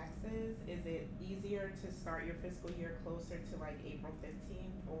your taxes? Is it easier to start your fiscal year closer to like April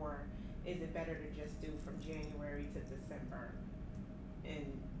 15th, or is it better to just do from January to December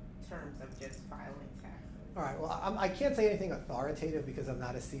in terms of just filing taxes? All right, well, I can't say anything authoritative because I'm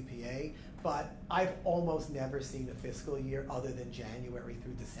not a CPA, but I've almost never seen a fiscal year other than January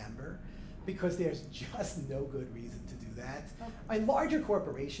through December because there's just no good reason to do that. Okay. And larger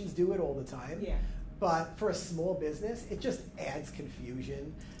corporations do it all the time, Yeah. but for a small business, it just adds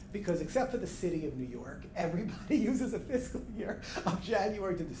confusion because except for the city of New York, everybody uses a fiscal year of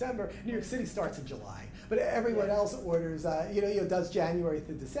January to December. New York City starts in July, but everyone else orders, does January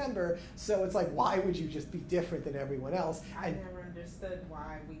through December. So it's like, why would you just be different than everyone else? I never understood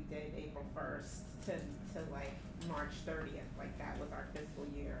why we did April 1st to like March 30th, like that was our fiscal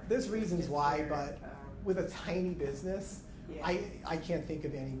year. There's reasons why, weird, but with a tiny business, yeah. I can't think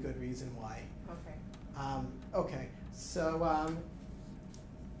of any good reason why. Okay. Okay, so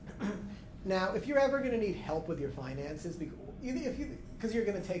now if you're ever going to need help with your finances, because you're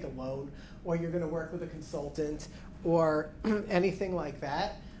going to take a loan or you're going to work with a consultant or anything like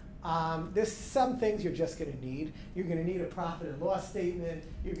that, there's some things you're just going to need. You're going to need a profit and loss statement.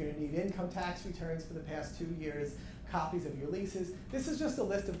 You're going to need income tax returns for the past 2 years, copies of your leases. This is just a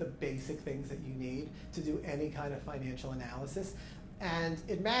list of the basic things that you need to do any kind of financial analysis. And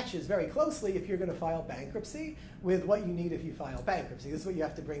it matches very closely if you're going to file bankruptcy with what you need if you file bankruptcy. This is what you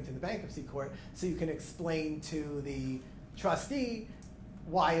have to bring to the bankruptcy court so you can explain to the trustee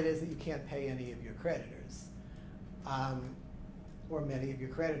why it is that you can't pay any of your creditors. Or many of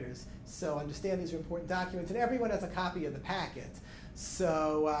your creditors. So understand these are important documents, and everyone has a copy of the packet.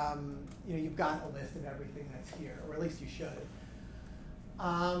 So you've got a list of everything that's here, or at least you should.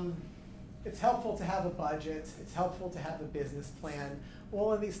 It's helpful to have a budget. It's helpful to have a business plan.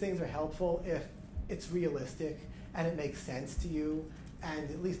 All of these things are helpful if it's realistic and it makes sense to you, and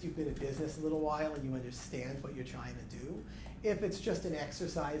at least you've been in business a little while and you understand what you're trying to do. If it's just an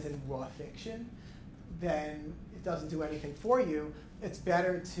exercise in raw fiction, then it doesn't do anything for you. It's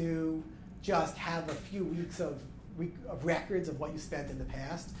better to just have a few weeks of records of what you spent in the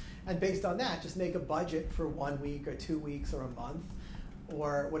past, and based on that, just make a budget for 1 week or 2 weeks or a month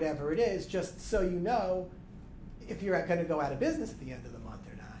or whatever it is, just so you know if you're going to go out of business at the end of the month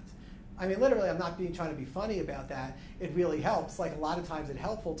or not. I mean, literally, I'm not trying to be funny about that. It really helps. Like, a lot of times it's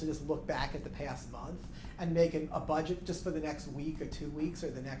helpful to just look back at the past month and make a budget just for the next week or 2 weeks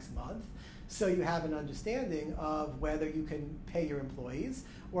or the next month, so you have an understanding of whether you can pay your employees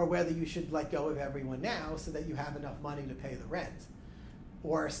or whether you should let go of everyone now so that you have enough money to pay the rent,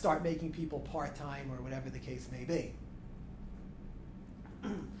 or start making people part-time or whatever the case may be.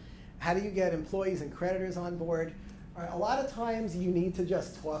 How do you get employees and creditors on board? A lot of times you need to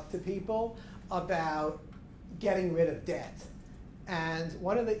just talk to people about getting rid of debt. And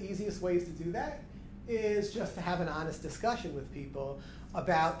one of the easiest ways to do that is just to have an honest discussion with people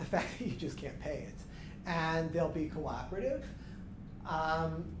about the fact that you just can't pay it. And they'll be cooperative.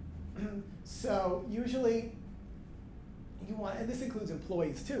 So usually you want, and this includes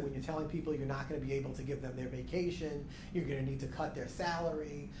employees too, when you're telling people you're not going to be able to give them their vacation, you're going to need to cut their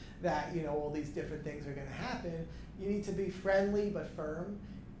salary, that all these different things are going to happen. You need to be friendly but firm,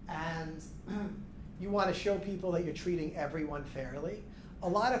 and you want to show people that you're treating everyone fairly. A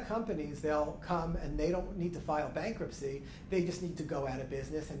lot of companies, they'll come and they don't need to file bankruptcy. They just need to go out of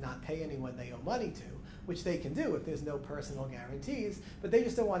business and not pay anyone they owe money to, which they can do if there's no personal guarantees, but they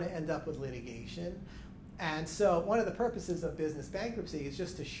just don't want to end up with litigation. And so one of the purposes of business bankruptcy is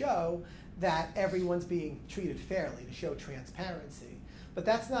just to show that everyone's being treated fairly, to show transparency. But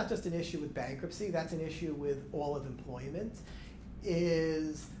that's not just an issue with bankruptcy, that's an issue with all of employment,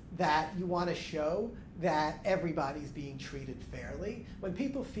 is that you want to show that everybody's being treated fairly. When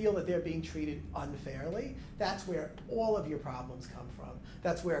people feel that they're being treated unfairly, that's where all of your problems come from.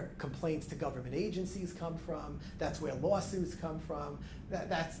 That's where complaints to government agencies come from. That's where lawsuits come from.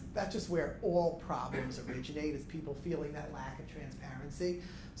 That's just where all problems originate, is people feeling that lack of transparency.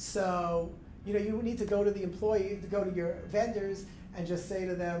 So, you need to go to the employee, to go to your vendors and just say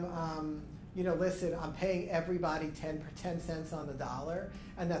to them, listen, I'm paying everybody 10 cents on the dollar,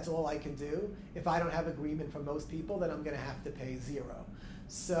 and that's all I can do. If I don't have agreement from most people, then I'm going to have to pay zero.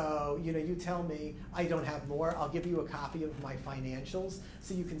 So, you tell me I don't have more. I'll give you a copy of my financials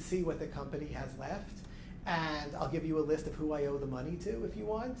so you can see what the company has left. And I'll give you a list of who I owe the money to if you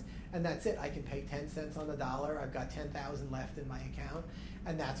want. And that's it. I can pay 10 cents on the dollar. I've got 10,000 left in my account.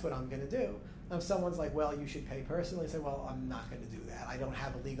 And that's what I'm going to do. Now, if someone's like, well, you should pay personally, say, well, I'm not going to do that. I don't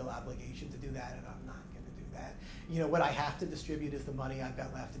have a legal obligation to do that, and I'm not going to do that. What I have to distribute is the money I've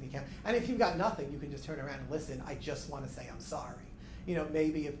got left in the account. And if you've got nothing, you can just turn around and listen, I just want to say I'm sorry.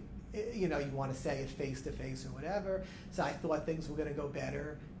 Maybe if you want to say it face to face or whatever. So I thought things were going to go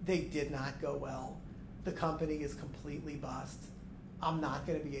better. They did not go well. The company is completely bust. I'm not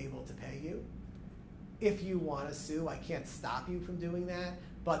going to be able to pay you. If you want to sue, I can't stop you from doing that,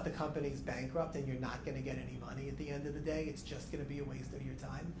 but the company's bankrupt and you're not going to get any money at the end of the day. It's just going to be a waste of your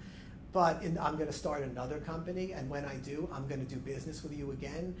time. But I'm going to start another company, and when I do, I'm going to do business with you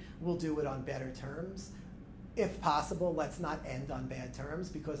again. We'll do it on better terms. If possible, let's not end on bad terms,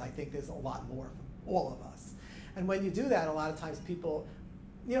 because I think there's a lot more for all of us. And when you do that, a lot of times people,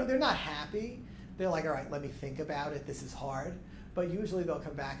 they're not happy. They're like, all right, let me think about it. This is hard. But usually they'll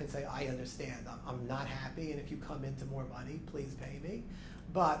come back and say, I understand. I'm not happy, and if you come into more money, please pay me.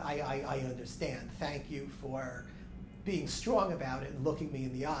 But I understand. Thank you for being strong about it and looking me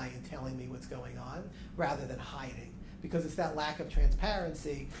in the eye and telling me what's going on, rather than hiding. Because it's that lack of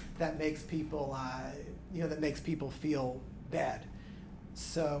transparency that makes people, feel bad.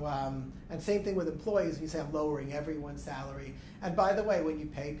 So, and same thing with employees. You say, I'm lowering everyone's salary. And by the way, when you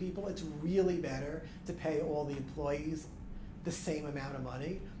pay people, it's really better to pay all the employees the same amount of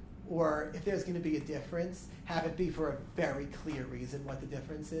money. Or if there's going to be a difference, have it be for a very clear reason what the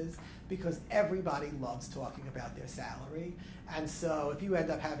difference is, because everybody loves talking about their salary. And so if you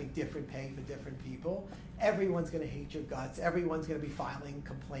end up having different pay for different people, everyone's going to hate your guts. Everyone's going to be filing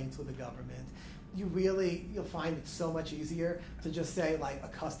complaints with the government. You'll find it so much easier to just say, like, a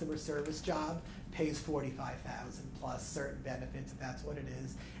customer service job pays $45,000 plus certain benefits, if that's what it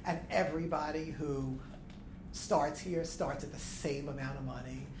is. And everybody who starts here starts at the same amount of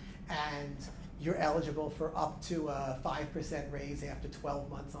money, and you're eligible for up to a 5% raise after 12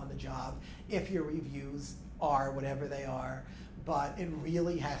 months on the job if your reviews are whatever they are. But it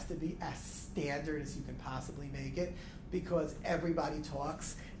really has to be as standard as you can possibly make it, because everybody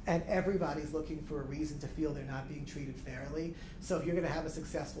talks and everybody's looking for a reason to feel they're not being treated fairly. So if you're going to have a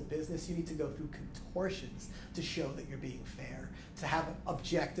successful business, you need to go through contortions to show that you're being fair, to have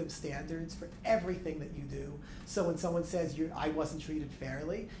objective standards for everything that you do. So when someone says, I wasn't treated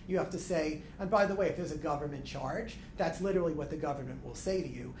fairly, you have to say, and by the way, if there's a government charge, that's literally what the government will say to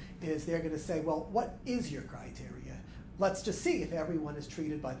you, is they're going to say, well, what is your criteria? Let's just see if everyone is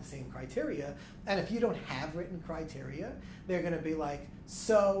treated by the same criteria. And if you don't have written criteria, they're going to be like,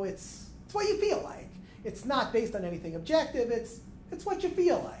 so it's what you feel like. It's not based on anything objective. It's what you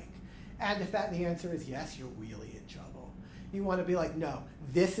feel like. And if the answer is yes, you're really in trouble. You want to be like, no,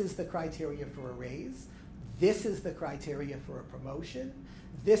 this is the criteria for a raise. This is the criteria for a promotion.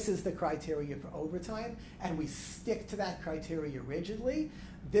 This is the criteria for overtime. And we stick to that criteria rigidly.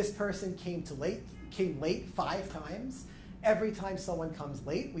 This person came late 5 times. Every time someone comes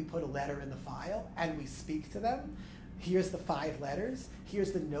late, we put a letter in the file and we speak to them. Here's the 5 letters.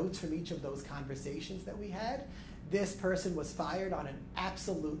 Here's the notes from each of those conversations that we had. This person was fired on an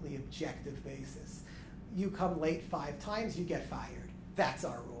absolutely objective basis. You come late 5 times, you get fired. That's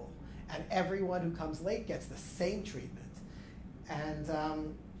our rule. And everyone who comes late gets the same treatment. And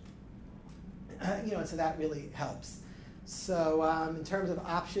so that really helps. So in terms of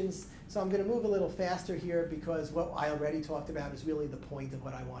options, so I'm going to move a little faster here, because what I already talked about is really the point of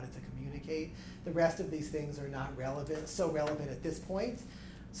what I wanted to communicate. The rest of these things are not so relevant at this point.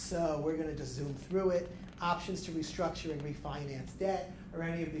 So we're going to just zoom through it. Options to restructure and refinance debt, or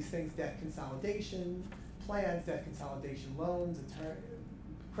any of these things: debt consolidation plans, debt consolidation loans,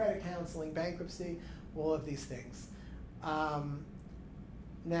 credit counseling, bankruptcy, all of these things.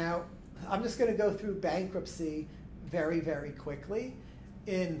 Now, I'm just going to go through bankruptcy very, very quickly.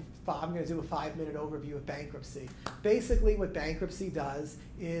 I'm going to do a 5-minute overview of bankruptcy. Basically, what bankruptcy does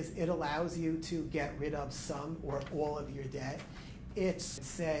is it allows you to get rid of some or all of your debt. It's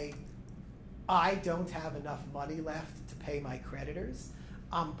say I don't have enough money left to pay my creditors.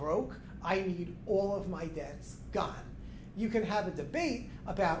 I'm broke. I need all of my debts gone. You can have a debate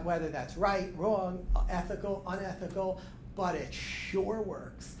about whether that's right, wrong, ethical, unethical, but it sure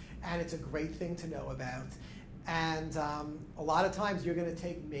works. And it's a great thing to know about. And a lot of times you're going to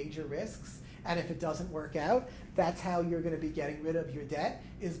take major risks. And if it doesn't work out, that's how you're going to be getting rid of your debt,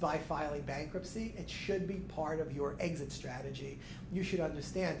 is by filing bankruptcy. It should be part of your exit strategy. You should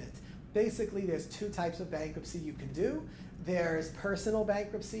understand it. Basically, there's two types of bankruptcy you can do. There's personal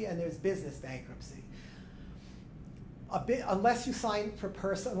bankruptcy and there's business bankruptcy. Unless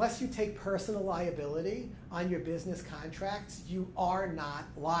you take personal liability on your business contracts, you are not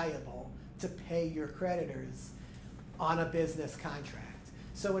liable to pay your creditors on a business contract.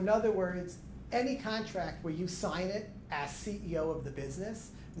 So in other words, any contract where you sign it as CEO of the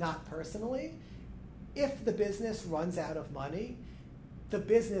business, not personally, if the business runs out of money, the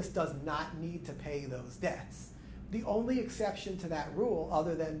business does not need to pay those debts. The only exception to that rule,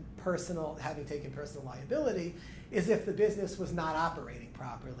 other than having taken personal liability, is if the business was not operating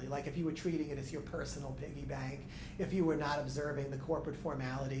properly. Like if you were treating it as your personal piggy bank, if you were not observing the corporate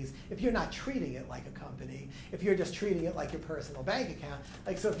formalities, if you're not treating it like a company, if you're just treating it like your personal bank account.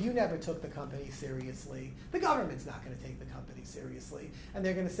 Like, so if you never took the company seriously, the government's not going to take the company seriously, and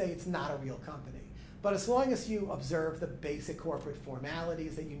they're going to say it's not a real company. But as long as you observe the basic corporate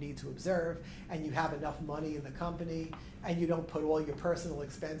formalities that you need to observe, and you have enough money in the company, and you don't put all your personal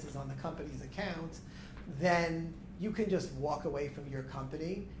expenses on the company's account, then you can just walk away from your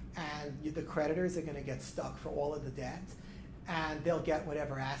company, and the creditors are going to get stuck for all of the debt, and they'll get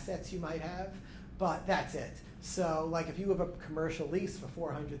whatever assets you might have, but that's it. So like if you have a commercial lease for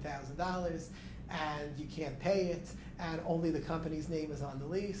 $400,000 and you can't pay it, and only the company's name is on the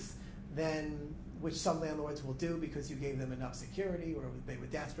lease, then, which some landlords will do because you gave them enough security or they were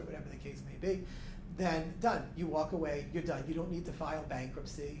desperate, whatever the case may be, then done. You walk away, you're done. You don't need to file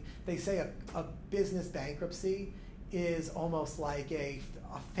bankruptcy. They say a business bankruptcy is almost like a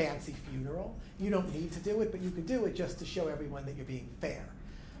fancy funeral. You don't need to do it, but you can do it just to show everyone that you're being fair.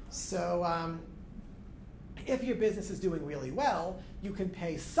 So if your business is doing really well, you can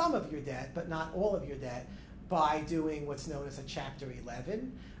pay some of your debt, but not all of your debt, by doing what's known as a Chapter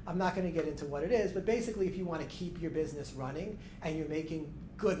 11. I'm not going to get into what it is, but basically if you want to keep your business running and you're making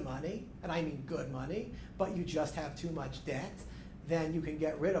good money, and I mean good money, but you just have too much debt, then you can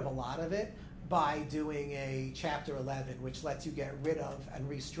get rid of a lot of it by doing a Chapter 11, which lets you get rid of and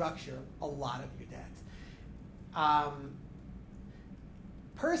restructure a lot of your debt.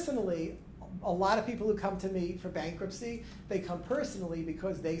 Personally, a lot of people who come to me for bankruptcy, they come personally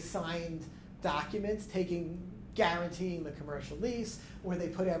because they signed documents guaranteeing the commercial lease, or they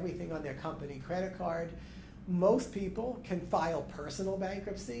put everything on their company credit card. Most people can file personal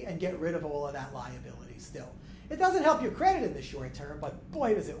bankruptcy and get rid of all of that liability still. It doesn't help your credit in the short term, but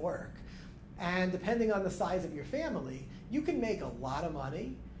boy does it work. And depending on the size of your family, you can make a lot of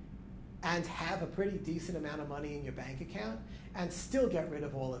money and have a pretty decent amount of money in your bank account and still get rid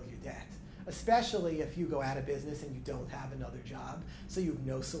of all of your debt. Especially if you go out of business and you don't have another job, so you have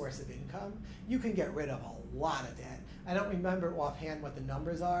no source of income, you can get rid of a lot of debt. I don't remember offhand what the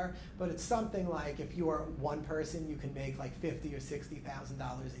numbers are, but it's something like if you are one person, you can make like $50,000 or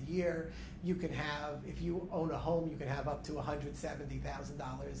 $60,000 a year. You can have, if you own a home, you can have up to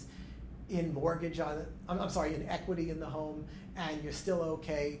 $170,000 in mortgage in equity in the home, and you're still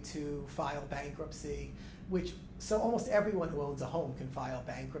okay to file bankruptcy, so almost everyone who owns a home can file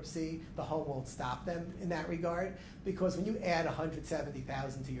bankruptcy. The home won't stop them in that regard, because when you add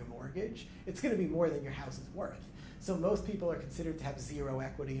 $170,000 to your mortgage, it's going to be more than your house is worth. So most people are considered to have zero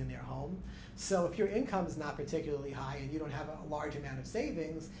equity in their home. So if your income is not particularly high and you don't have a large amount of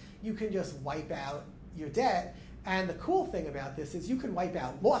savings, you can just wipe out your debt. And the cool thing about this is you can wipe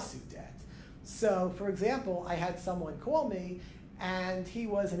out lawsuit debt. So for example, I had someone call me, and he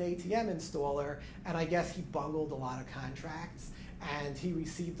was an ATM installer, and I guess he bungled a lot of contracts, and he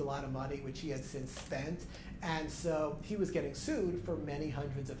received a lot of money, which he had since spent, and so he was getting sued for many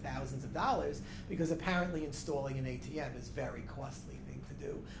hundreds of thousands of dollars, because apparently installing an ATM is a very costly thing to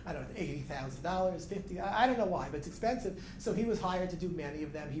do. I don't know, $80,000, $50,000, I don't know why, but it's expensive. So he was hired to do many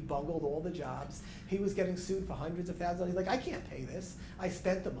of them. He bungled all the jobs. He was getting sued for hundreds of thousands. He's like, I can't pay this. I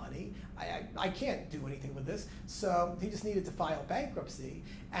spent the money. I can't do anything with this. So he just needed to file bankruptcy,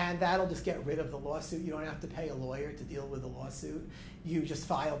 and that'll just get rid of the lawsuit. You don't have to pay a lawyer to deal with the lawsuit. You just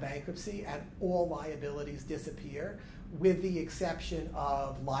file bankruptcy, and all liabilities disappear, with the exception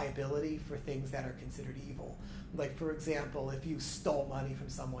of liability for things that are considered evil. Like, for example, if you stole money from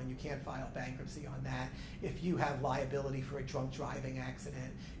someone, you can't file bankruptcy on that. If you have liability for a drunk driving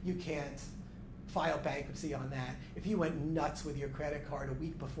accident, you can't filed bankruptcy on that, if you went nuts with your credit card a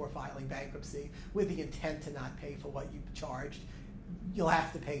week before filing bankruptcy with the intent to not pay for what you charged, you'll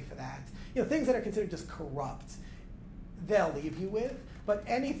have to pay for that. You know, things that are considered just corrupt, they'll leave you with. But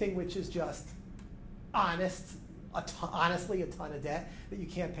anything which is just honestly a ton of debt that you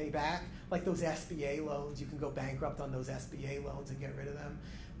can't pay back, like those SBA loans, you can go bankrupt on those SBA loans and get rid of them.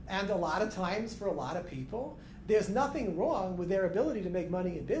 And a lot of times, for a lot of people, there's nothing wrong with their ability to make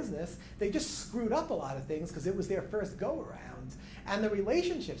money in business. They just screwed up a lot of things because it was their first go-around. And the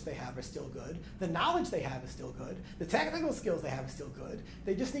relationships they have are still good. The knowledge they have is still good. The technical skills they have are still good.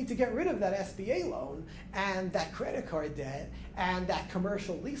 They just need to get rid of that SBA loan and that credit card debt and that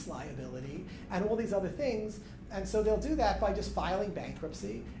commercial lease liability and all these other things. And so they'll do that by just filing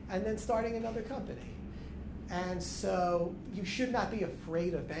bankruptcy and then starting another company. And so you should not be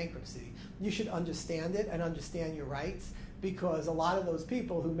afraid of bankruptcy. You should understand it and understand your rights, because a lot of those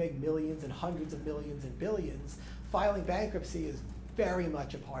people who make millions and hundreds of millions and billions, filing bankruptcy is very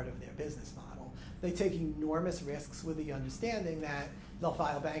much a part of their business model. They take enormous risks with the understanding that they'll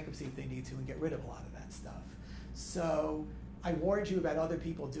file bankruptcy if they need to and get rid of a lot of that stuff. So I warned you about other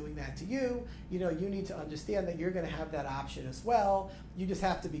people doing that to you. You know, you need to understand that you're going to have that option as well. You just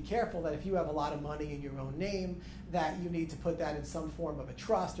have to be careful that if you have a lot of money in your own name, that you need to put that in some form of a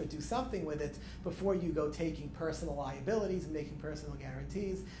trust or do something with it before you go taking personal liabilities and making personal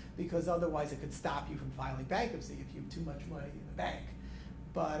guarantees, because otherwise it could stop you from filing bankruptcy if you have too much money in the bank.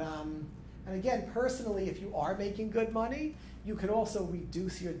 But, and again, personally, if you are making good money, you can also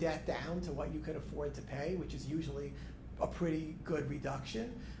reduce your debt down to what you can afford to pay, which is usually a pretty good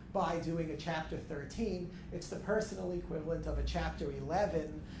reduction, by doing a Chapter 13. It's the personal equivalent of a Chapter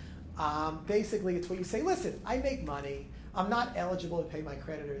 11. Basically, it's where you say, listen, I make money. I'm not eligible to pay my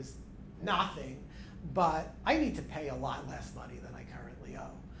creditors nothing, but I need to pay a lot less money than I currently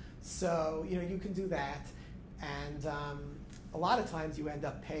owe. So, you know, you can do that. And a lot of times you end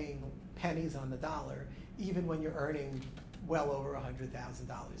up paying pennies on the dollar, even when you're earning well over $100,000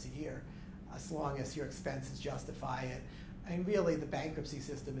 a year, as long as your expenses justify it. And really, the bankruptcy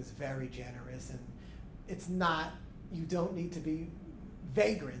system is very generous, and it's not, you don't need to be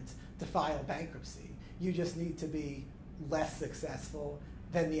vagrant to file bankruptcy. You just need to be less successful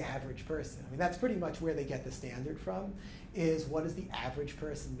than the average person. I mean, that's pretty much where they get the standard from, is what does the average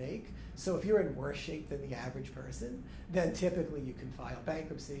person make? So if you're in worse shape than the average person, then typically you can file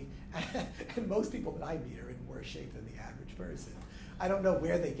bankruptcy. And most people that I meet are in worse shape than the average person. I don't know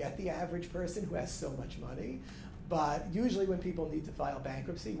where they get the average person who has so much money, but usually when people need to file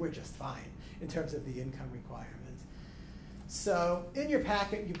bankruptcy, we're just fine in terms of the income requirements. So in your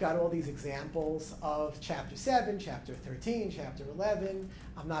packet, you've got all these examples of Chapter 7, Chapter 13, Chapter 11.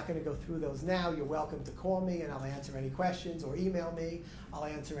 I'm not going to go through those now. You're welcome to call me and I'll answer any questions, or email me. I'll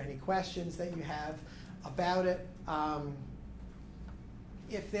answer any questions that you have about it.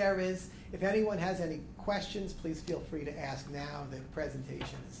 If anyone has any questions, please feel free to ask now. The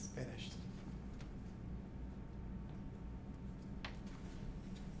presentation is finished.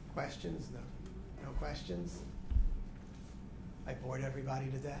 Questions? No questions? I bored everybody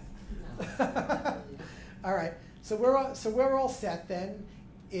to death. No. All right. So we're all set then.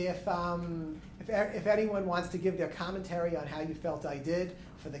 If anyone wants to give their commentary on how you felt I did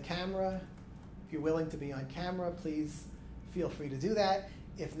for the camera, if you're willing to be on camera, please feel free to do that.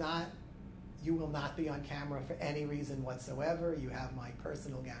 If not, you will not be on camera for any reason whatsoever. You have my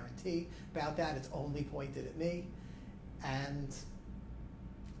personal guarantee about that. It's only pointed at me. And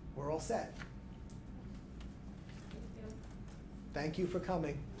we're all set. Thank you for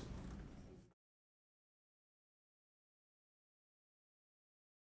coming.